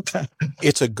 Sorry about that.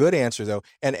 It's a good answer, though.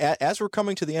 And as we're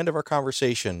coming to the end of our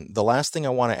conversation, the last thing I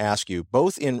want to ask you,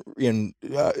 both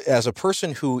as a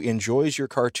person who enjoys your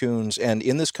cartoons and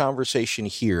in this conversation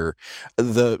here,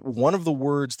 one of the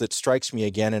words that strikes me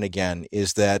again and again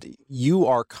is that you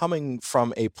are coming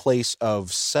from a place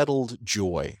of settled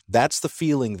joy. That's the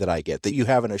feeling that I get, that you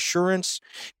have an assurance,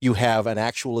 you have an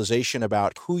actualization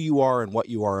about who you are and what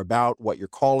you are about, what your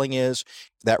calling is.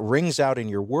 That rings out in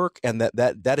your work, and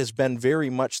that has been very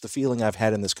much the feeling I've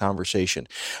had in this conversation.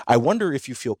 I wonder if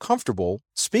you feel comfortable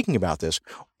speaking about this.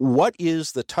 What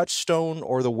is the touchstone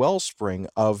or the wellspring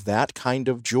of that kind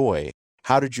of joy?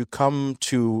 How did you come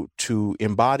to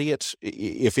embody it,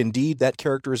 if indeed that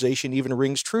characterization even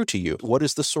rings true to you? What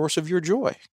is the source of your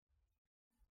joy?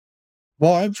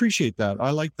 Well, I appreciate that. I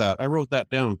like that. I wrote that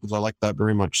down because I like that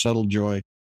very much, settled joy.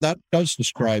 That does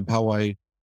describe how I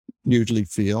usually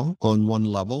feel on one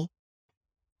level.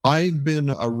 I've been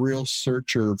a real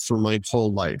searcher for my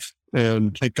whole life.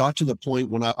 And it got to the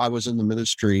point when I was in the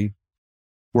ministry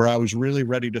where I was really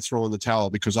ready to throw in the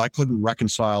towel because I couldn't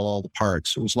reconcile all the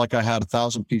parts. It was like I had a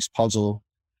 1,000-piece puzzle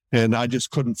and I just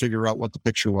couldn't figure out what the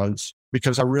picture was,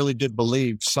 because I really did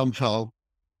believe somehow,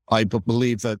 I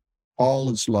believe that all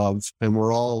is love and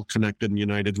we're all connected and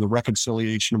united in the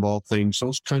reconciliation of all things.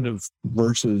 Those kind of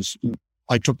verses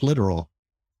I took literal.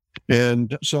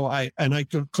 And so I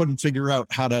couldn't figure out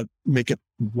how to make it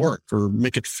work or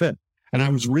make it fit. And I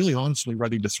was really honestly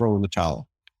ready to throw in the towel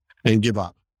and give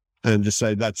up and just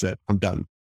say, that's it, I'm done.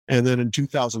 And then in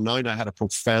 2009, I had a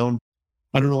profound,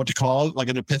 I don't know what to call it, like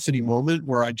an epiphany moment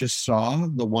where I just saw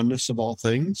the oneness of all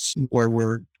things, where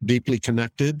we're deeply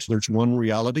connected. There's one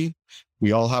reality.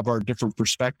 We all have our different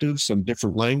perspectives and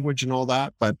different language and all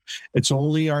that, but it's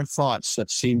only our thoughts that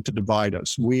seem to divide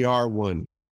us. We are one.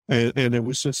 And it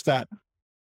was just that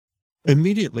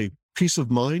immediately peace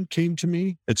of mind came to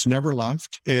me. It's never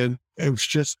left. And it was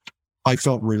just, I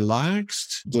felt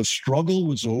relaxed. The struggle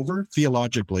was over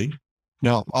theologically.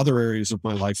 Now, other areas of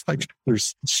my life, like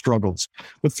there's struggles,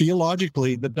 but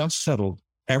theologically, the dust settled.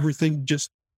 Everything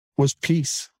just was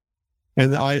peace.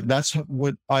 And that's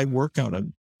what I work out of.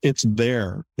 It's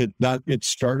there. It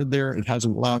started there. It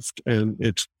hasn't left, and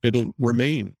it'll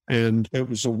remain. And it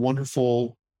was a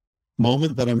wonderful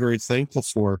moment that I'm very thankful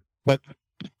for. But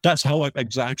that's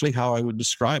exactly how I would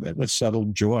describe it, a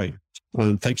settled joy.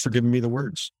 And thanks for giving me the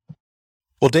words.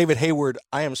 Well, David Hayward,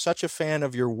 I am such a fan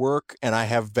of your work, and I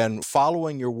have been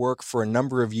following your work for a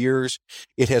number of years.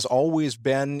 It has always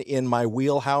been in my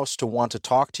wheelhouse to want to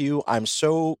talk to you. I'm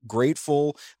so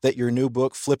grateful that your new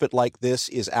book, Flip It Like This,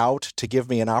 is out to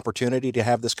give me an opportunity to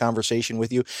have this conversation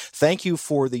with you. Thank you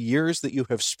for the years that you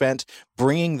have spent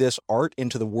bringing this art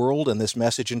into the world and this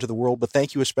message into the world, but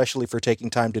thank you especially for taking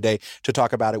time today to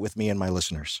talk about it with me and my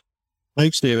listeners.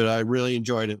 Thanks, David. I really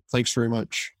enjoyed it. Thanks very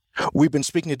much. We've been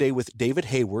speaking today with David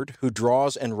Hayward, who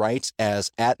draws and writes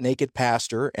as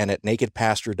 @NakedPastor and at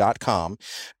nakedpastor.com.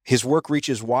 His work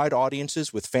reaches wide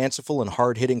audiences with fanciful and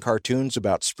hard-hitting cartoons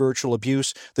about spiritual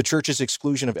abuse, the church's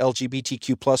exclusion of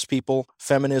LGBTQ+ people,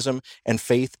 feminism, and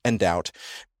faith and doubt.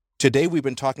 Today, we've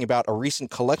been talking about a recent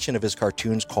collection of his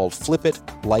cartoons called Flip It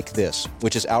Like This,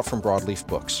 which is out from Broadleaf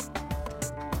Books.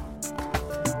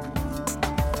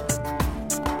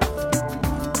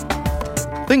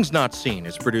 Things Not Seen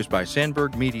is produced by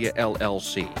Sandberg Media,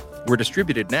 LLC. We're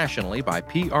distributed nationally by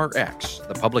PRX,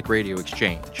 the Public Radio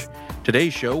Exchange.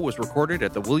 Today's show was recorded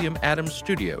at the William Adams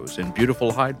Studios in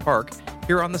beautiful Hyde Park,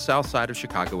 here on the south side of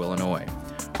Chicago, Illinois.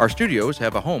 Our studios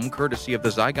have a home courtesy of the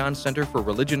Zygon Center for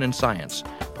Religion and Science,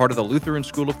 part of the Lutheran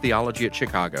School of Theology at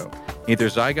Chicago. Neither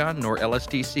Zygon nor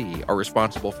LSTC are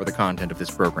responsible for the content of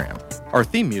this program. Our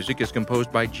theme music is composed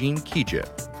by Gene Kija.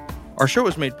 Our show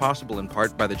is made possible in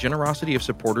part by the generosity of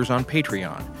supporters on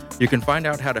Patreon. You can find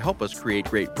out how to help us create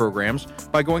great programs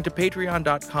by going to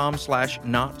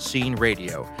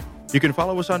patreon.com/NotSeenRadio. You can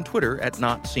follow us on Twitter at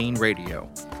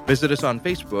NotSeenRadio. Visit us on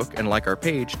Facebook and like our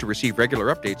page to receive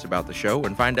regular updates about the show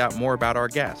and find out more about our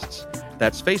guests.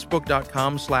 That's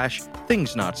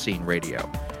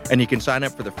facebook.com/ThingsNotSeenRadio. And you can sign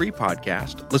up for the free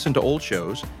podcast, listen to old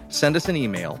shows, send us an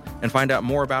email, and find out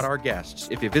more about our guests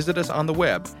if you visit us on the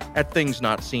web at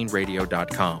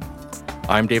ThingsNotSeenRadio.com.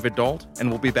 I'm David Dalt, and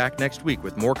we'll be back next week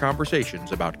with more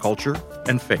conversations about culture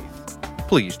and faith.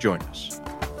 Please join us.